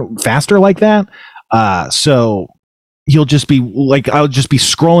better, faster like that. So you'll just be like, I'll just be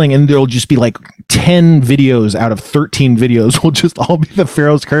scrolling and there'll just be like 10 videos out of 13 videos will just all be the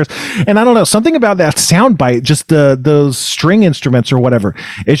Pharaoh's Curse. And I don't know, something about that sound bite, just those string instruments or whatever,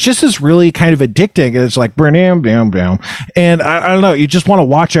 it's just this really kind of addicting. It's like bam, bam, bam. And I don't know, you just want to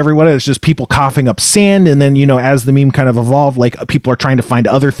watch everyone. It's just people coughing up sand. And then, as the meme kind of evolved, like people are trying to find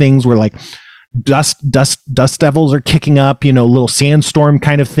other things where like dust devils are kicking up, little sandstorm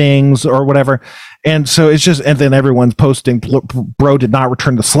kind of things or whatever. And so it's just, and then everyone's posting, bro did not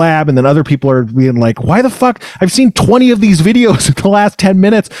return the slab. And then other people are being like, why the fuck? I've seen 20 of these videos in the last 10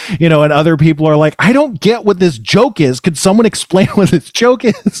 minutes, and other people are like, I don't get what this joke is. Could someone explain what this joke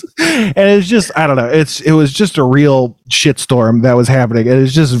is? And it's just, I don't know. It was just a real shitstorm that was happening.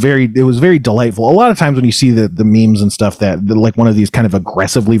 It was very delightful. A lot of times when you see the memes and stuff that like one of these kind of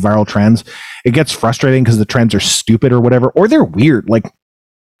aggressively viral trends, it gets frustrating because the trends are stupid or whatever, or they're weird. Like,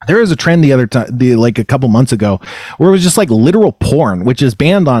 There was a trend the other time, like a couple months ago, where it was just like literal porn, which is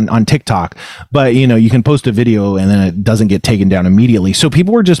banned on TikTok. But you can post a video and then it doesn't get taken down immediately. So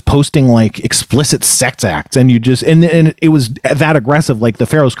people were just posting like explicit sex acts, and and it was that aggressive, like the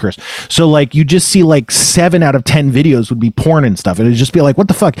Pharaoh's Curse. So like you just see like 7 out of 10 videos would be porn and stuff, and it'd just be like, what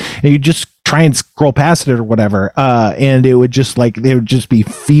the fuck? And you just try and scroll past it or whatever, and it would just like they would just be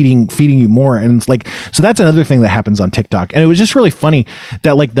feeding you more. And it's like, so that's another thing that happens on TikTok. And it was just really funny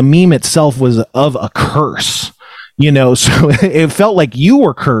that like the meme itself was of a curse, so it felt like you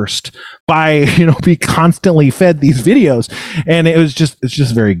were cursed by be constantly fed these videos. And it's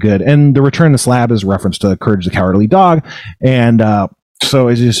just very good. And the return to Slab is a reference to Courage the Cowardly Dog, and so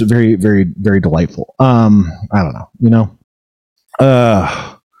it's just very, very, very delightful. I don't know,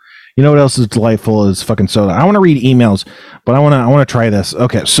 you know what else is delightful is fucking soda. I want to read emails, but I want to try this.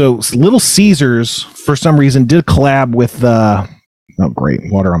 Okay, so Little Caesars for some reason did a collab with oh great,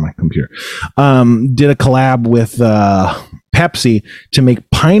 water on my computer. Did a collab with Pepsi to make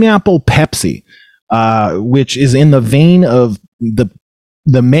pineapple Pepsi, which is in the vein of the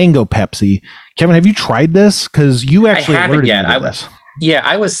mango Pepsi. Kevin, have you tried this? Because you actually haven't yet.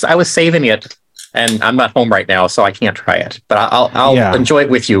 I was saving it. And I'm not home right now, so I can't try it. But I'll enjoy it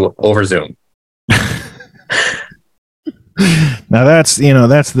with you over Zoom. Now that's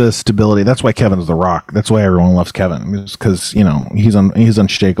the stability. That's why Kevin's the rock. That's why everyone loves Kevin, because he's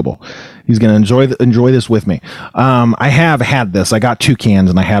unshakable. He's gonna enjoy this with me. I have had this. I got 2 cans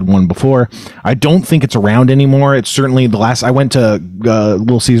and I had one before. I don't think it's around anymore. It's certainly the last. I went to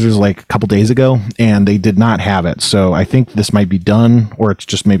Little Caesars like a couple days ago and they did not have it. So I think this might be done, or it's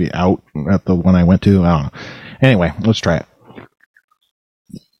just maybe out at the one I went to. I don't know. Anyway, let's try it.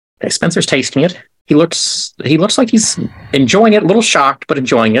 Okay, Spencer's tasting it. He looks like he's enjoying it, a little shocked, but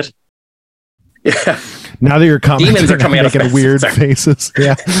enjoying it. Yeah. Now that you're demons are coming out making of weird faces.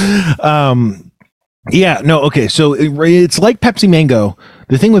 Yeah. Yeah. No. Okay. So it's like Pepsi Mango.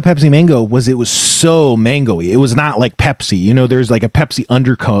 The thing with Pepsi Mango was it was so mango-y. It was not like Pepsi. There's like a Pepsi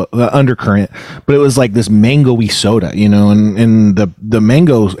undercurrent, but it was like this mango-y soda. And the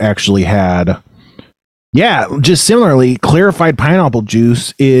mangoes actually had. Yeah, just similarly, clarified pineapple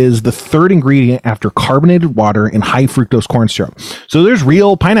juice is the 3rd ingredient after carbonated water and high fructose corn syrup. So there's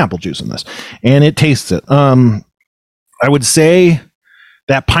real pineapple juice in this, and it tastes it. I would say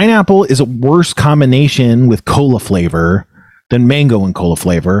that pineapple is a worse combination with cola flavor than mango and cola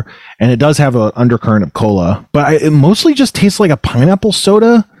flavor, and it does have an undercurrent of cola, but it mostly just tastes like a pineapple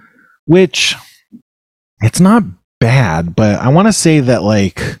soda, which it's not bad, but I want to say that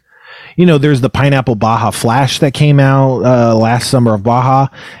like... there's the pineapple Baja Flash that came out last summer of Baja.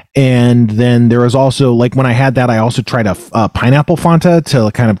 And then there was also, like, when I had that, I also tried a pineapple Fanta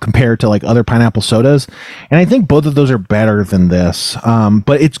to kind of compare to like other pineapple sodas. And I think both of those are better than this.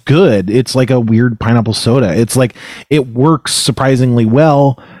 But it's good. It's like a weird pineapple soda. It's like, it works surprisingly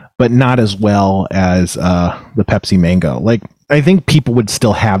well, but not as well as the Pepsi Mango. Like, I think people would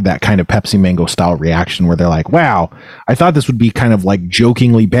still have that kind of Pepsi Mango style reaction where they're like, wow, I thought this would be kind of like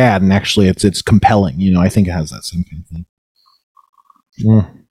jokingly bad, and actually it's compelling. I think it has that same kind of thing.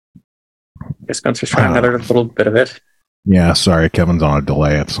 Spencer's trying another little bit of it. Yeah, sorry, Kevin's on a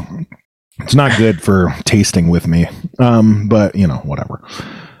delay. It's not good for tasting with me. But whatever.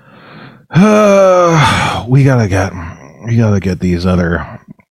 We gotta get these other.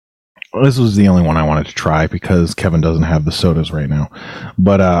 This was the only one I wanted to try because Kevin doesn't have the sodas right now.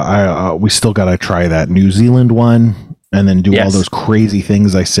 But we still got to try that New Zealand one and then do all those crazy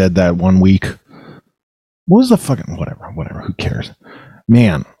things I said that one week. What was the fucking... Whatever. Who cares?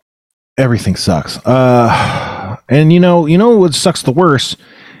 Man, everything sucks. And you know what sucks the worst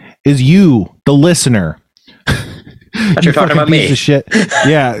is you, the listener. But you're talking about me. Piece of shit.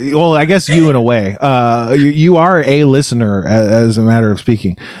 Yeah. Well, I guess you in a way. You are a listener, as a matter of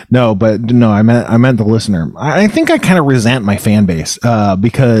speaking. No, I meant the listener. I think I kind of resent my fan base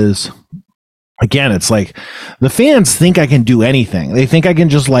because, again, it's like the fans think I can do anything. They think I can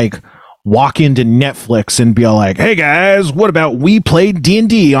just like walk into Netflix and be all like, "Hey guys, what about we played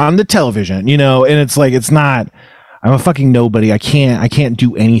D&D on the television?" And it's like it's not. I'm a fucking nobody. I can't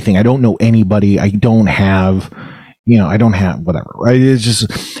do anything. I don't know anybody. I don't have. I don't have whatever, right? It's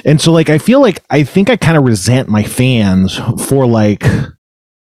just, and so like, I think I kind of resent my fans for like,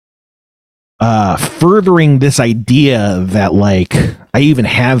 furthering this idea that like, I even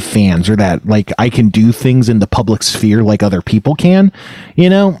have fans or that like, I can do things in the public sphere like other people can,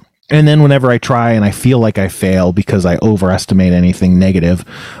 And then whenever I try and I feel like I fail because I overestimate anything negative,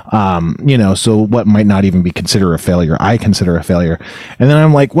 so what might not even be considered a failure, I consider a failure. And then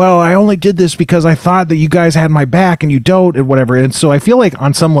I'm like, well, I only did this because I thought that you guys had my back and you don't and whatever. And so I feel like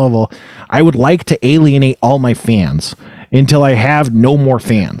on some level, I would like to alienate all my fans until I have no more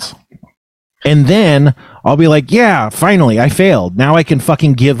fans. And then I'll be like, yeah, finally, I failed. Now I can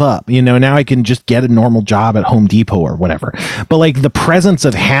fucking give up. Now I can just get a normal job at Home Depot or whatever. But like the presence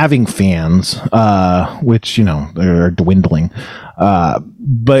of having fans, which, are dwindling. But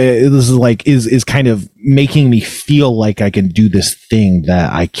this is kind of making me feel like I can do this thing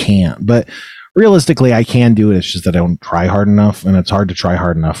that I can't. But realistically, I can do it. It's just that I don't try hard enough, and it's hard to try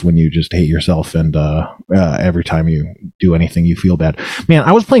hard enough when you just hate yourself, and every time you do anything, you feel bad. Man,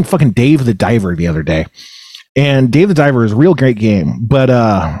 I was playing fucking Dave the Diver the other day, and Dave the Diver is a real great game, but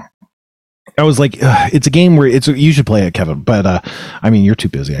I was like, it's a game where you should play it, Kevin, but you're too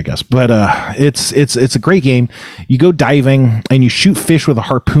busy, I guess, but it's a great game. You go diving, and you shoot fish with a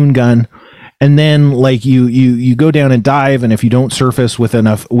harpoon gun. And then like you go down and dive, and if you don't surface with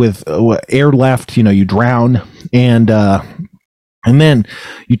enough air left, you drown. And then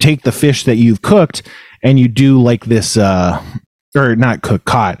you take the fish that you've cooked and you do like this or not cooked,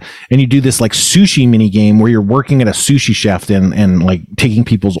 caught, and you do this like sushi mini game where you're working at a sushi chef and like taking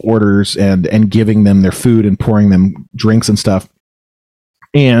people's orders and giving them their food and pouring them drinks and stuff.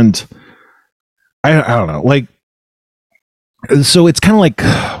 And I don't know, like, so it's kind of like,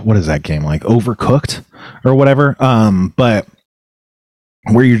 what is that game, like Overcooked or whatever, but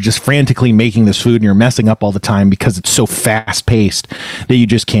where you're just frantically making this food and you're messing up all the time because it's so fast paced that you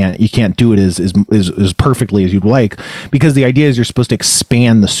can't do it as perfectly as you'd like, because the idea is you're supposed to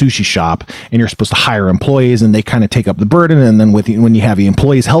expand the sushi shop and you're supposed to hire employees and they kind of take up the burden, and then when you have the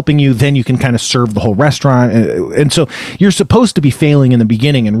employees helping you, then you can kind of serve the whole restaurant, and so you're supposed to be failing in the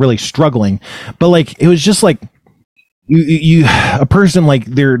beginning and really struggling, but like it was just like you a person, like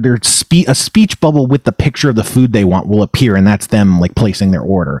a speech bubble with the picture of the food they want will appear, and that's them like placing their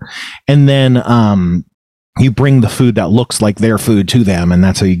order, and then you bring the food that looks like their food to them, and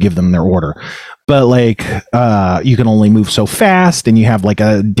that's how you give them their order. But like you can only move so fast, and you have like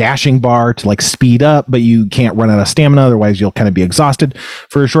a dashing bar to like speed up, but you can't run out of stamina, otherwise you'll kind of be exhausted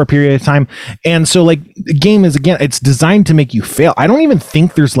for a short period of time. And so like the game is, again, it's designed to make you fail. I don't even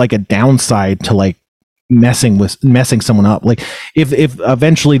think there's like a downside to like messing someone up. Like if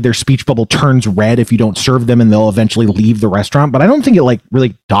eventually their speech bubble turns red if you don't serve them, and they'll eventually leave the restaurant, but I don't think it like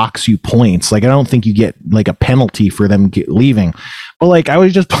really docks you points. Like I don't think you get like a penalty for them leaving. But like I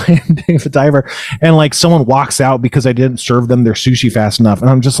was just playing Dave the Diver, and like someone walks out because I didn't serve them their sushi fast enough, and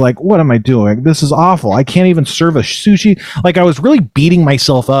I'm just like, what am I doing? This is awful. I can't even serve a sushi. Like I was really beating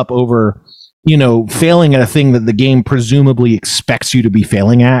myself up over failing at a thing that the game presumably expects you to be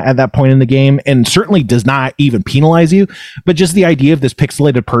failing at that point in the game, and certainly does not even penalize you. But just the idea of this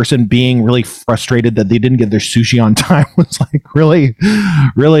pixelated person being really frustrated that they didn't get their sushi on time was like really,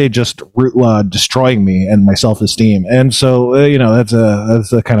 really just destroying me and my self-esteem. And so, that's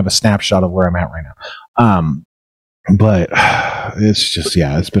a kind of a snapshot of where I'm at right now. But it's just,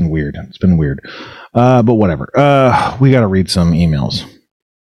 it's been weird. But whatever. We got to read some emails.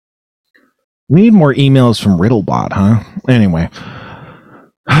 We need more emails from Riddlebot, huh? Anyway.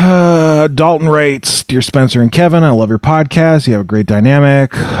 Dalton writes, Dear Spencer and Kevin, I love your podcast. You have a great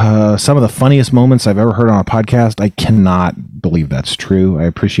dynamic. Some of the funniest moments I've ever heard on a podcast. I cannot believe that's true. I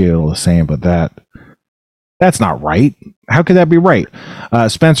appreciate it all the same, but that's not right. How could that be right?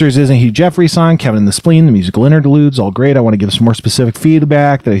 Spencer's Isn't He Jeffrey song, Kevin and the Spleen, the musical interludes, all great. I want to give some more specific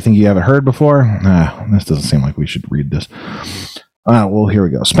feedback that I think you haven't heard before. This doesn't seem like we should read this. Well, here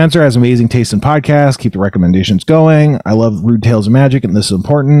we go. Spencer has amazing taste in podcasts. Keep the recommendations going. I love Rude Tales of Magic, and this is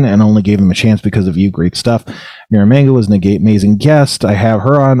important, and only gave him a chance because of you. Great stuff. Mira Mango was an amazing guest. I have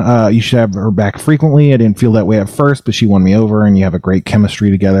her on. You should have her back frequently. I didn't feel that way at first, but she won me over, and you have a great chemistry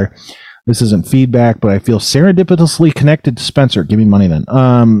together. This isn't feedback, but I feel serendipitously connected to Spencer. Give me money then.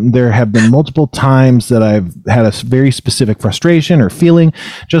 There have been multiple times that I've had a very specific frustration or feeling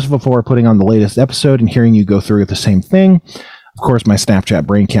just before putting on the latest episode and hearing you go through the same thing. Of course, my Snapchat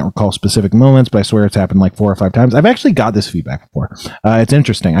brain can't recall specific moments, but I swear it's happened like 4 or 5 times. I've actually got this feedback before. It's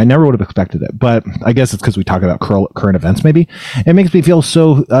interesting. I never would have expected it, but I guess it's because we talk about current events, maybe. It makes me feel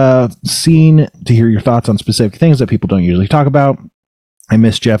so seen to hear your thoughts on specific things that people don't usually talk about. I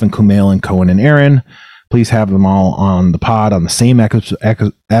miss Jeff and Kumail and Cohen and Aaron. Please have them all on the pod on the same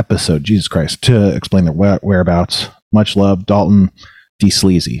episode, Jesus Christ, to explain their whereabouts. Much love, Dalton.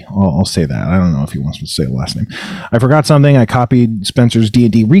 Sleazy. I'll say that. I don't know if he wants me to say the last name. I forgot something. I copied Spencer's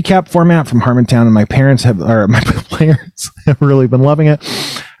D&D recap format from Harmontown, and my players have really been loving it.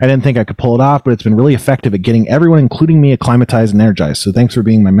 I didn't think I could pull it off, but it's been really effective at getting everyone, including me, acclimatized and energized. So thanks for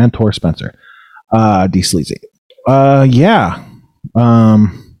being my mentor, Spencer. D Sleazy. Yeah.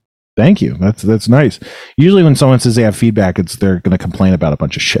 Thank you. That's nice. Usually when someone says they have feedback, they're going to complain about a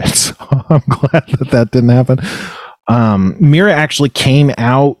bunch of shit. So I'm glad that didn't happen. Mira actually came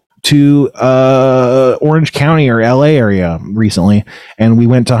out to Orange County or LA area recently, and we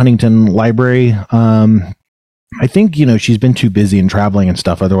went to Huntington Library. I think, she's been too busy and traveling and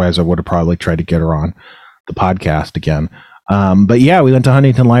stuff. Otherwise, I would have probably tried to get her on the podcast again. But yeah, we went to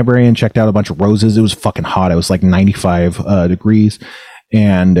Huntington Library and checked out a bunch of roses. It was fucking hot. It was like 95 degrees.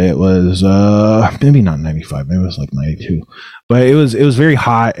 And it was maybe not 95, maybe it was like 92, but it was very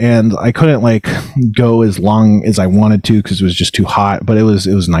hot, and I couldn't like go as long as I wanted to because it was just too hot. But it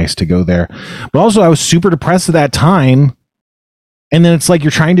was nice to go there. But also, I was super depressed at that time. And then it's like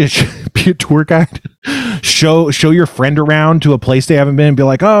you're trying to be a tour guide, show your friend around to a place they haven't been, and be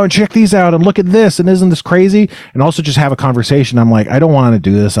like, oh, check these out and look at this, and isn't this crazy? And also just have a conversation. I'm like, I don't want to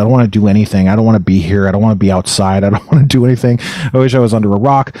do this. I don't want to do anything. I don't want to be here. I don't want to be outside. I don't want to do anything. I wish I was under a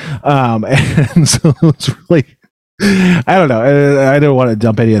rock. And so it's really, I don't know. I didn't want to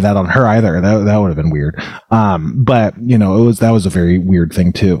dump any of that on her either. That would have been weird. But that was a very weird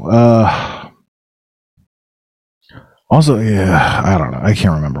thing too. Also, yeah, I don't know. I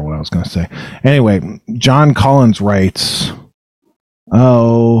can't remember what I was going to say. Anyway, John Collins writes,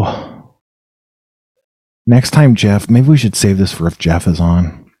 oh, next time Jeff, maybe we should save this for if Jeff is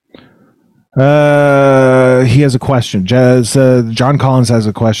on. He has a question. John Collins has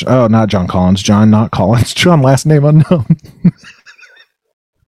a question. Oh, not John Collins. John, not Collins. John, last name unknown.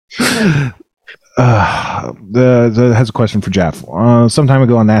 Has a question for Jeff. Some time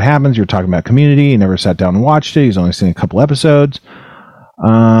ago on That Happens, you were talking about Community. You never sat down and watched it. He's only seen a couple episodes.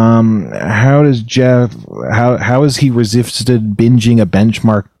 How does Jeff, how has he resisted binging a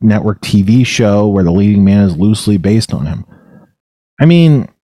benchmark network TV show where the leading man is loosely based on him? I mean,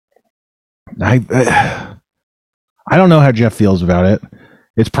 I don't know how Jeff feels about it.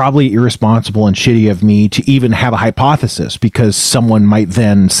 It's probably irresponsible and shitty of me to even have a hypothesis, because someone might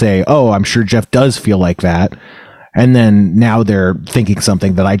then say, oh, I'm sure Jeff does feel like that. And then now they're thinking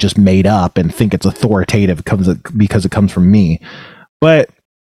something that I just made up and think it's authoritative because it comes from me. But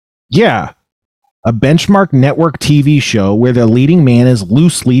yeah, a benchmark network TV show where the leading man is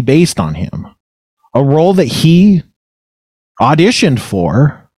loosely based on him. A role that he auditioned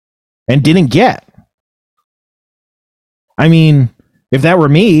for and didn't get. I mean, if that were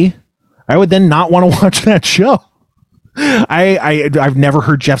me, I would then not want to watch that show. I've never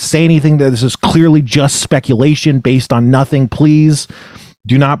heard Jeff say anything that this is clearly just speculation based on nothing. Please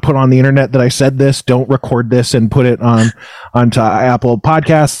do not put on the internet that I said this. Don't record this and put it onto Apple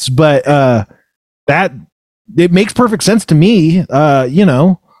Podcasts. But that it makes perfect sense to me. I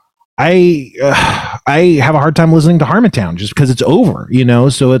have a hard time listening to Harmontown just because it's over.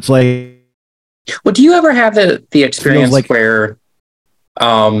 So it's like. Well, do you ever have the experience where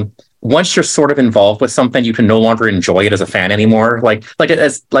once you're sort of involved with something, you can no longer enjoy it as a fan anymore? Like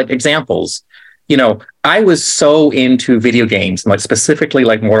examples, I was so into video games, like specifically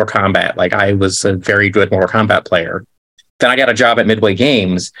like Mortal Kombat. Like I was a very good Mortal Kombat player. Then I got a job at Midway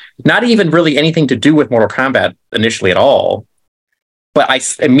Games, not even really anything to do with Mortal Kombat initially at all. But I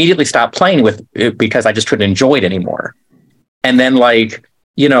immediately stopped playing with it because I just couldn't enjoy it anymore. And then I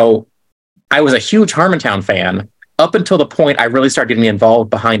was a huge Harmontown fan up until the point I really started getting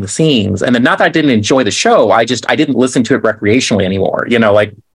involved behind the scenes. And then not that I didn't enjoy the show, I didn't listen to it recreationally anymore.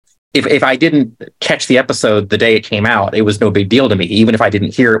 If I didn't catch the episode the day it came out, it was no big deal to me, even if I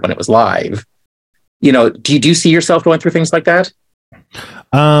didn't hear it when it was live. Do you see yourself going through things like that?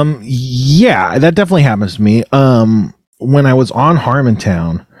 Yeah, that definitely happens to me. When I was on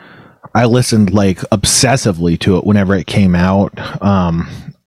Harmontown, I listened like obsessively to it whenever it came out.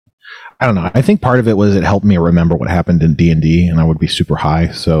 I don't know. I think part of it was it helped me remember what happened in D&D, and I would be super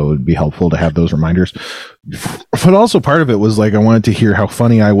high, so it'd be helpful to have those reminders. But also part of it was like I wanted to hear how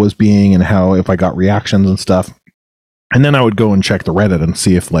funny I was being and how if I got reactions and stuff. And then I would go and check the Reddit and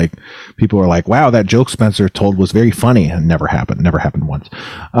see if like people were like, wow, that joke Spencer told was very funny. And never happened once.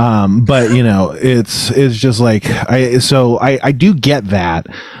 But it's just like I do get that.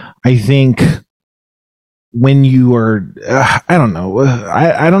 I think when you are, I don't know.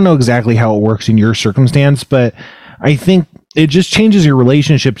 I don't know exactly how it works in your circumstance, but I think it just changes your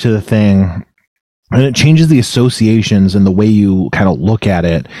relationship to the thing and it changes the associations and the way you kind of look at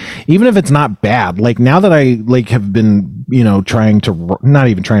it, even if it's not bad. Like now that I like have been, trying to, not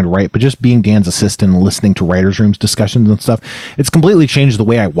even trying to write, but just being Dan's assistant and listening to writers' rooms discussions and stuff, it's completely changed the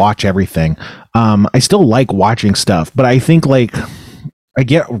way I watch everything. I still like watching stuff, but I think like I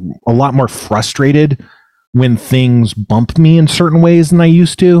get a lot more frustrated when things bump me in certain ways than I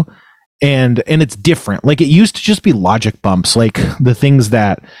used to. And it's different. Like it used to just be logic bumps, like the things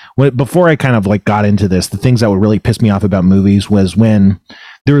that before I kind of like got into this, the things that would really piss me off about movies was when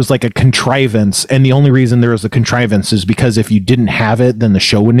there was like a contrivance, and the only reason there was a contrivance is because if you didn't have it, then the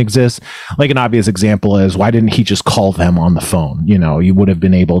show wouldn't exist. Like an obvious example is, why didn't he just call them on the phone? You would have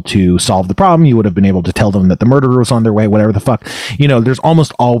been able to solve the problem. You would have been able to tell them that the murderer was on their way, whatever the fuck. There's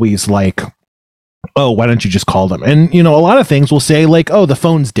almost always like, oh, why don't you just call them? And, a lot of things will say like, oh, the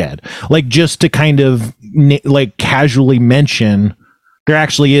phone's dead. Like just to kind of like casually mention there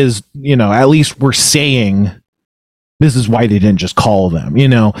actually is, at least we're saying this is why they didn't just call them,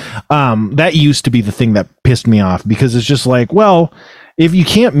 that used to be the thing that pissed me off, because it's just like, well, if you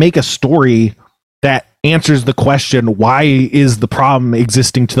can't make a story that answers the question, why is the problem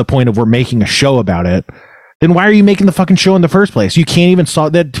existing to the point of we're making a show about it, then why are you making the fucking show in the first place? You can't even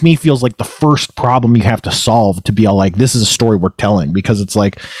solve that. To me feels like the first problem you have to solve to be all like, this is a story worth telling. Because it's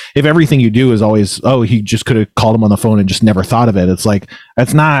like, if everything you do is always, oh, he just could have called him on the phone and just never thought of it, it's like,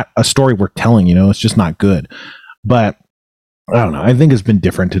 that's not a story worth telling, it's just not good. But I don't know, I think it's been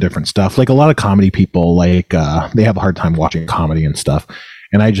different to different stuff. Like a lot of comedy people, like they have a hard time watching comedy and stuff,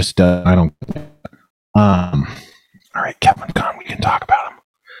 and I just I don't. All right, Kevin Conn, we can talk about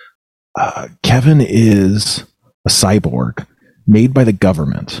him. Kevin is a cyborg made by the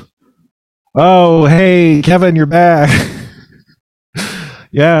government. Oh, hey, Kevin, you're back.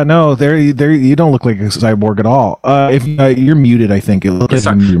 Yeah, no, there, you don't look like a cyborg at all. If you're muted, I think it looks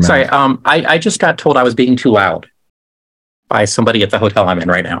like you're sorry. I just got told I was being too loud by somebody at the hotel I'm in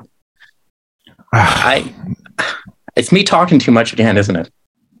right now. It's me talking too much again, isn't it?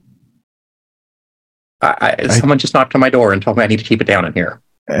 Someone just knocked on my door and told me I need to keep it down in here.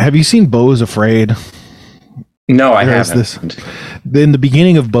 Have you seen Beau is Afraid? No, I haven't. In the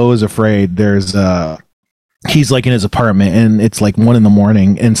beginning of Beau is Afraid, there's he's like in his apartment and it's like 1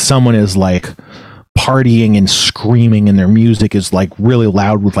 a.m. and someone is like partying and screaming and their music is like really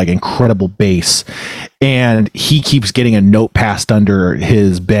loud with like incredible bass, and he keeps getting a note passed under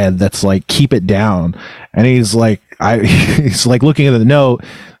his bed that's like, keep it down. And he's like he's like looking at the note.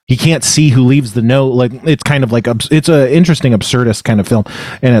 He can't see who leaves the note. Like it's kind of like it's a interesting absurdist kind of film,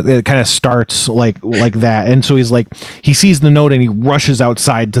 and it kind of starts like that. And so he's like, he sees the note and he rushes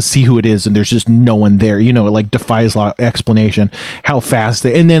outside to see who it is, and there's just no one there. It like defies explanation how fast.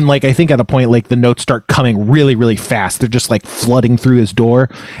 And then like I think at a point like the notes start coming really really fast. They're just like flooding through his door,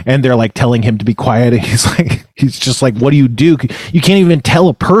 and they're like telling him to be quiet. And he's just like, what do? You can't even tell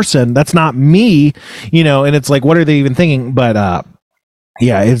a person that's not me, And it's like, what are they even thinking? But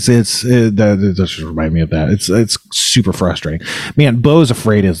yeah, that just remind me of that. It's super frustrating, man. Beau is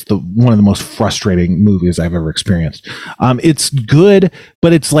Afraid is one of the most frustrating movies I've ever experienced. It's good,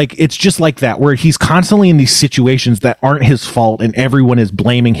 but it's just like that, where he's constantly in these situations that aren't his fault, and everyone is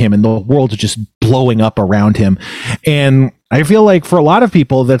blaming him, and the world is just blowing up around him. And I feel like for a lot of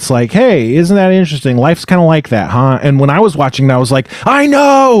people, that's like, hey, isn't that interesting? Life's kind of like that, huh? And when I was watching that, I was like, I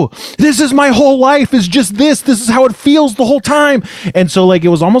know, this is my whole life is just this. This is how it feels the whole time. And so like, it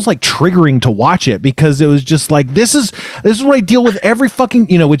was almost like triggering to watch it, because it was just like, this is what I deal with every fucking,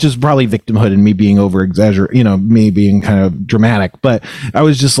 which is probably victimhood and me being over exaggerated, me being kind of dramatic. But I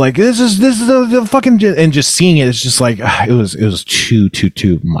was just like, this is the fucking, and just seeing it, it's just like, it was too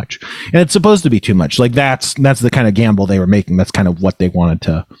much. And it's supposed to be too much. Like that's the kind of gamble they were making. That's kind of what they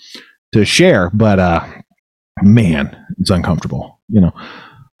wanted to share, but man, it's uncomfortable,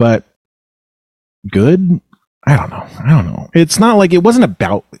 but good. I don't know. It's not like, it wasn't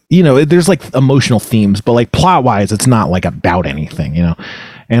about, there's like emotional themes, but like plot wise, it's not like about anything,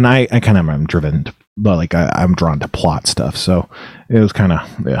 and I kind of am driven to, but like I'm drawn to plot stuff. So it was kind of,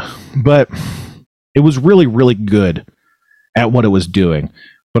 yeah, but it was really, really good at what it was doing.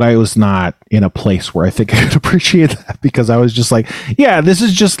 But I was not in a place where I think I could appreciate that, because I was just like, yeah, this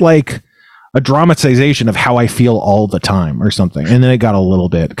is just like a dramatization of how I feel all the time or something. And then it got a little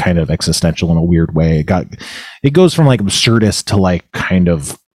bit kind of existential in a weird way. It goes from like absurdist to like kind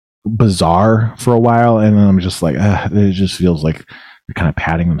of bizarre for a while. And then I'm just like, it just feels like they're kind of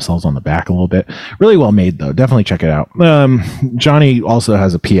patting themselves on the back a little bit. Really well made though. Definitely check it out. Johnny also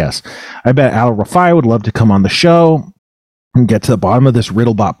has a PS. I bet Al Rafai would love to come on the show and get to the bottom of this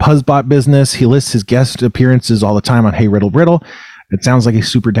Riddlebot Puzzbot business. He lists his guest appearances all the time on Hey Riddle Riddle. It sounds like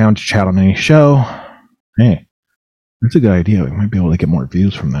he's super down to chat on any show. Hey, that's a good idea. We might be able to get more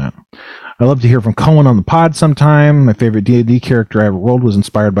views from that. I love to hear from Cohen on the pod sometime. My favorite D&D character I ever rolled was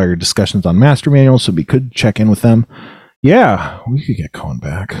inspired by your discussions on Master Manual, so we could check in with them. Yeah, we could get Cohen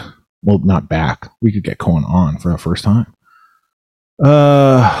back. Well, not back. We could get Cohen on for the first time.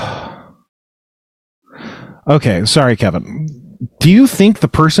 Okay, sorry, Kevin. Do you think the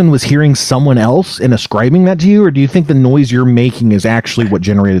person was hearing someone else and ascribing that to you, or do you think the noise you're making is actually what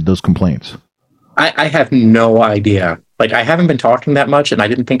generated those complaints? I have no idea. Like, I haven't been talking that much, and I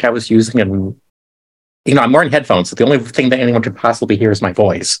didn't think I was using it. I'm wearing headphones, so the only thing that anyone could possibly hear is my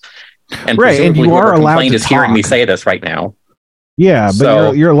voice. And right, and you are allowed to is talk. Hearing me say this right now. Yeah, but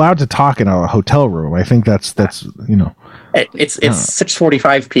so, you're allowed to talk in a hotel room. I think that's It's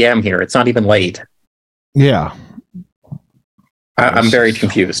 6:45 p.m. here. It's not even late. Yeah. I'm very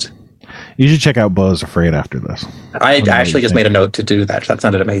confused. You should check out Bo's Afraid after this. I actually just made a note to do that. That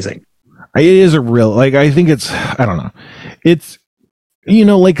sounded amazing. It is a real, I think it's, I don't know. It's,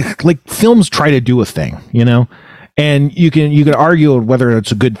 like films try to do a thing, and you can argue whether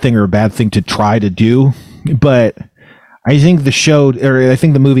it's a good thing or a bad thing to try to do. But I think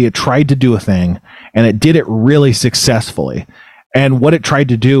the movie, it tried to do a thing and it did it really successfully. And what it tried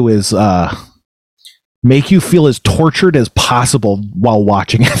to do is, make you feel as tortured as possible while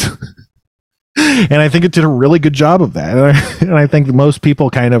watching it. And I think it did a really good job of that. And I think most people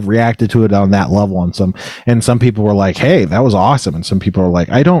kind of reacted to it on that level. And some people were like, hey, that was awesome. And some people are like,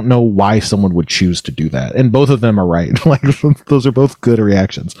 I don't know why someone would choose to do that. And both of them are right. Like, those are both good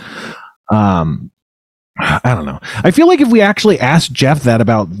reactions. I don't know. I feel like if we actually asked Jeff that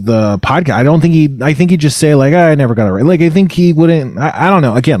about the podcast, I think he'd just say like, I never got it right. Like, I think he wouldn't, I don't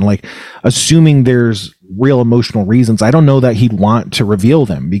know. Again, like, assuming there's real emotional reasons, I don't know that he'd want to reveal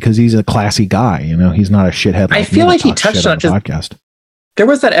them because he's a classy guy. He's not a shithead. I feel like he touched on the podcast. There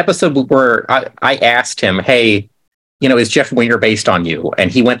was that episode where I asked him, hey, is Jeff Winger based on you?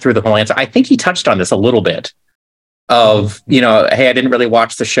 And he went through the whole answer. I think he touched on this a little bit of, hey, I didn't really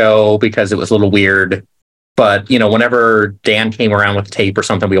watch the show because it was a little weird. But, whenever Dan came around with the tape or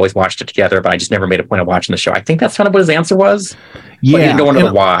something, we always watched it together, but I just never made a point of watching the show. I think that's kind of what his answer was. Yeah. But he didn't go into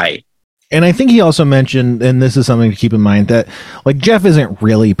the why. And I think he also mentioned, and this is something to keep in mind, that like Jeff isn't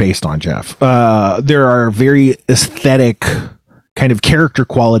really based on Jeff. There are very aesthetic kind of character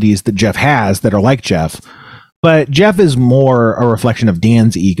qualities that Jeff has that are like Jeff. But Jeff is more a reflection of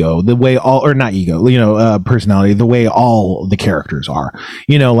Dan's ego, the way personality, the way all the characters are.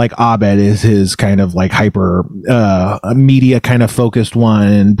 Like Abed is his kind of like hyper media kind of focused one,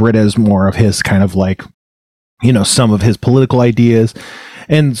 and Britta's more of his kind of like, some of his political ideas.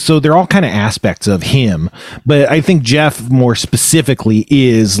 And so they're all kind of aspects of him. But I think Jeff more specifically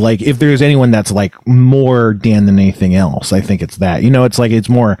is like, if there's anyone that's like more Dan than anything else, I think it's that. It's like it's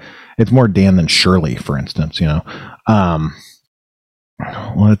more Dan than Shirley, for instance.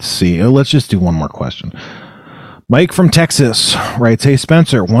 Let's see. Let's just do one more question. Mike from Texas writes, hey,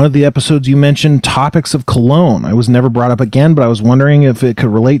 Spencer, one of the episodes you mentioned topics of cologne. I was never brought up again, but I was wondering if it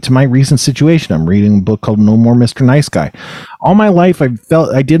could relate to my recent situation. I'm reading a book called No More Mr. Nice Guy. All my life, I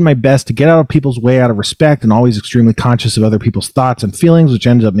felt I did my best to get out of people's way out of respect and always extremely conscious of other people's thoughts and feelings, which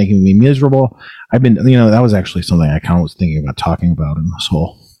ended up making me miserable. I've been, that was actually something I kind of was thinking about talking about in this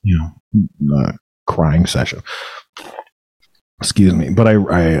whole, crying session. Excuse me, but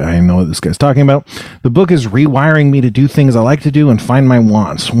I know what this guy's talking about. The book is rewiring me to do things I like to do and find my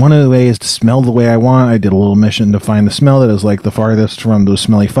wants. One of the ways is to smell the way I want. I did a little mission to find the smell that is like the farthest from those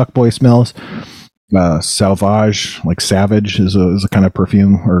smelly fuckboy smells. Sauvage, like Savage, is a kind of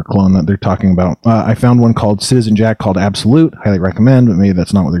perfume or cologne that they're talking about. I found one called Citizen Jack called Absolute. Highly recommend, but maybe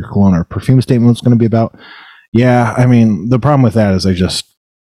that's not what their cologne or perfume statement is going to be about. Yeah, I mean, the problem with that is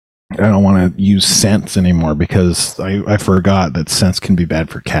I don't want to use scents anymore because I forgot that scents can be bad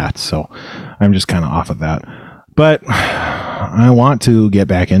for cats. So I'm just kind of off of that. But I want to get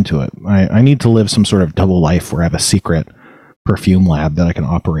back into it. I need to live some sort of double life where I have a secret perfume lab that I can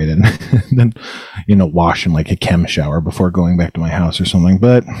operate in and then, wash in like a chem shower before going back to my house or something.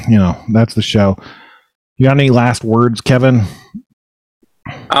 But, that's the show. You got any last words, Kevin?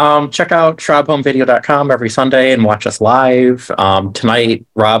 Check out shrubhomevideo.com every Sunday and watch us live. Tonight,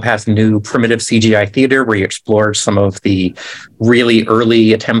 Rob has a new primitive CGI theater where he explores some of the really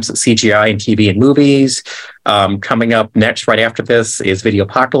early attempts at CGI in TV and movies. Coming up next, right after this, is Video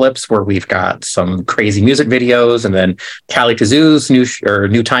Apocalypse, where we've got some crazy music videos, and then Callie Kazoo's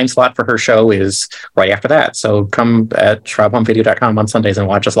new time slot for her show is right after that. So come at shrubhomevideo.com on Sundays and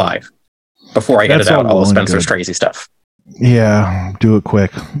watch us live before I edit out all of Spencer's crazy stuff. Yeah, do it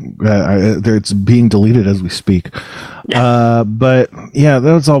quick. It's being deleted as we speak. Yeah. But yeah,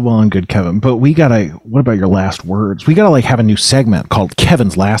 that's all well and good, Kevin. But what about your last words? We gotta have a new segment called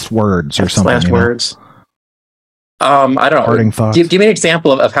Kevin's Last Words or something. Last words. I don't know. Parting thoughts. Give me an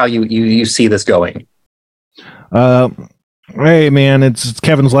example of how you see this going. Hey man, it's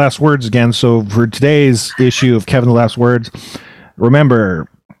Kevin's Last Words again. So for today's issue of Kevin's Last Words, remember,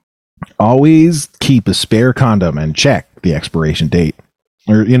 always keep a spare condom and check the expiration date.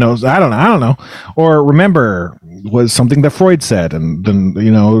 Or, I don't know. Or remember was something that Freud said, and then,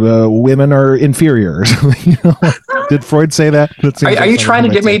 women are inferior. Did Freud say that? Are you trying to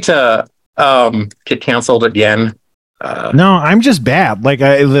get me to get canceled again? No, I'm just bad.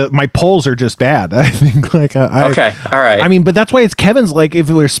 My polls are just bad. I think okay, all right. I mean, but that's why it's Kevin's. If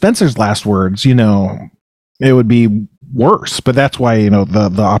it were Spencer's last words, it would be worse. But that's why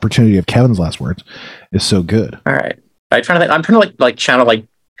the opportunity of Kevin's last words is so good. All right. I'm trying to channel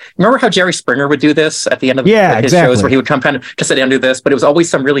remember how Jerry Springer would do this at the end of his shows, where he would come kind of to sit down and do this, but it was always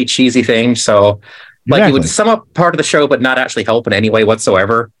some really cheesy thing. So it would sum up part of the show, but not actually help in any way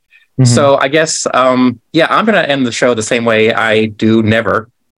whatsoever. Mm-hmm. So I guess, I'm going to end the show the same way I do never,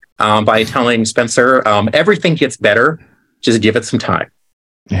 by telling Spencer, everything gets better. Just give it some time.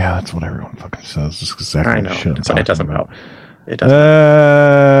 Yeah, that's what everyone fucking says. That's exactly I know. Shit it doesn't help. It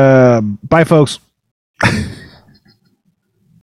doesn't. Bye, folks.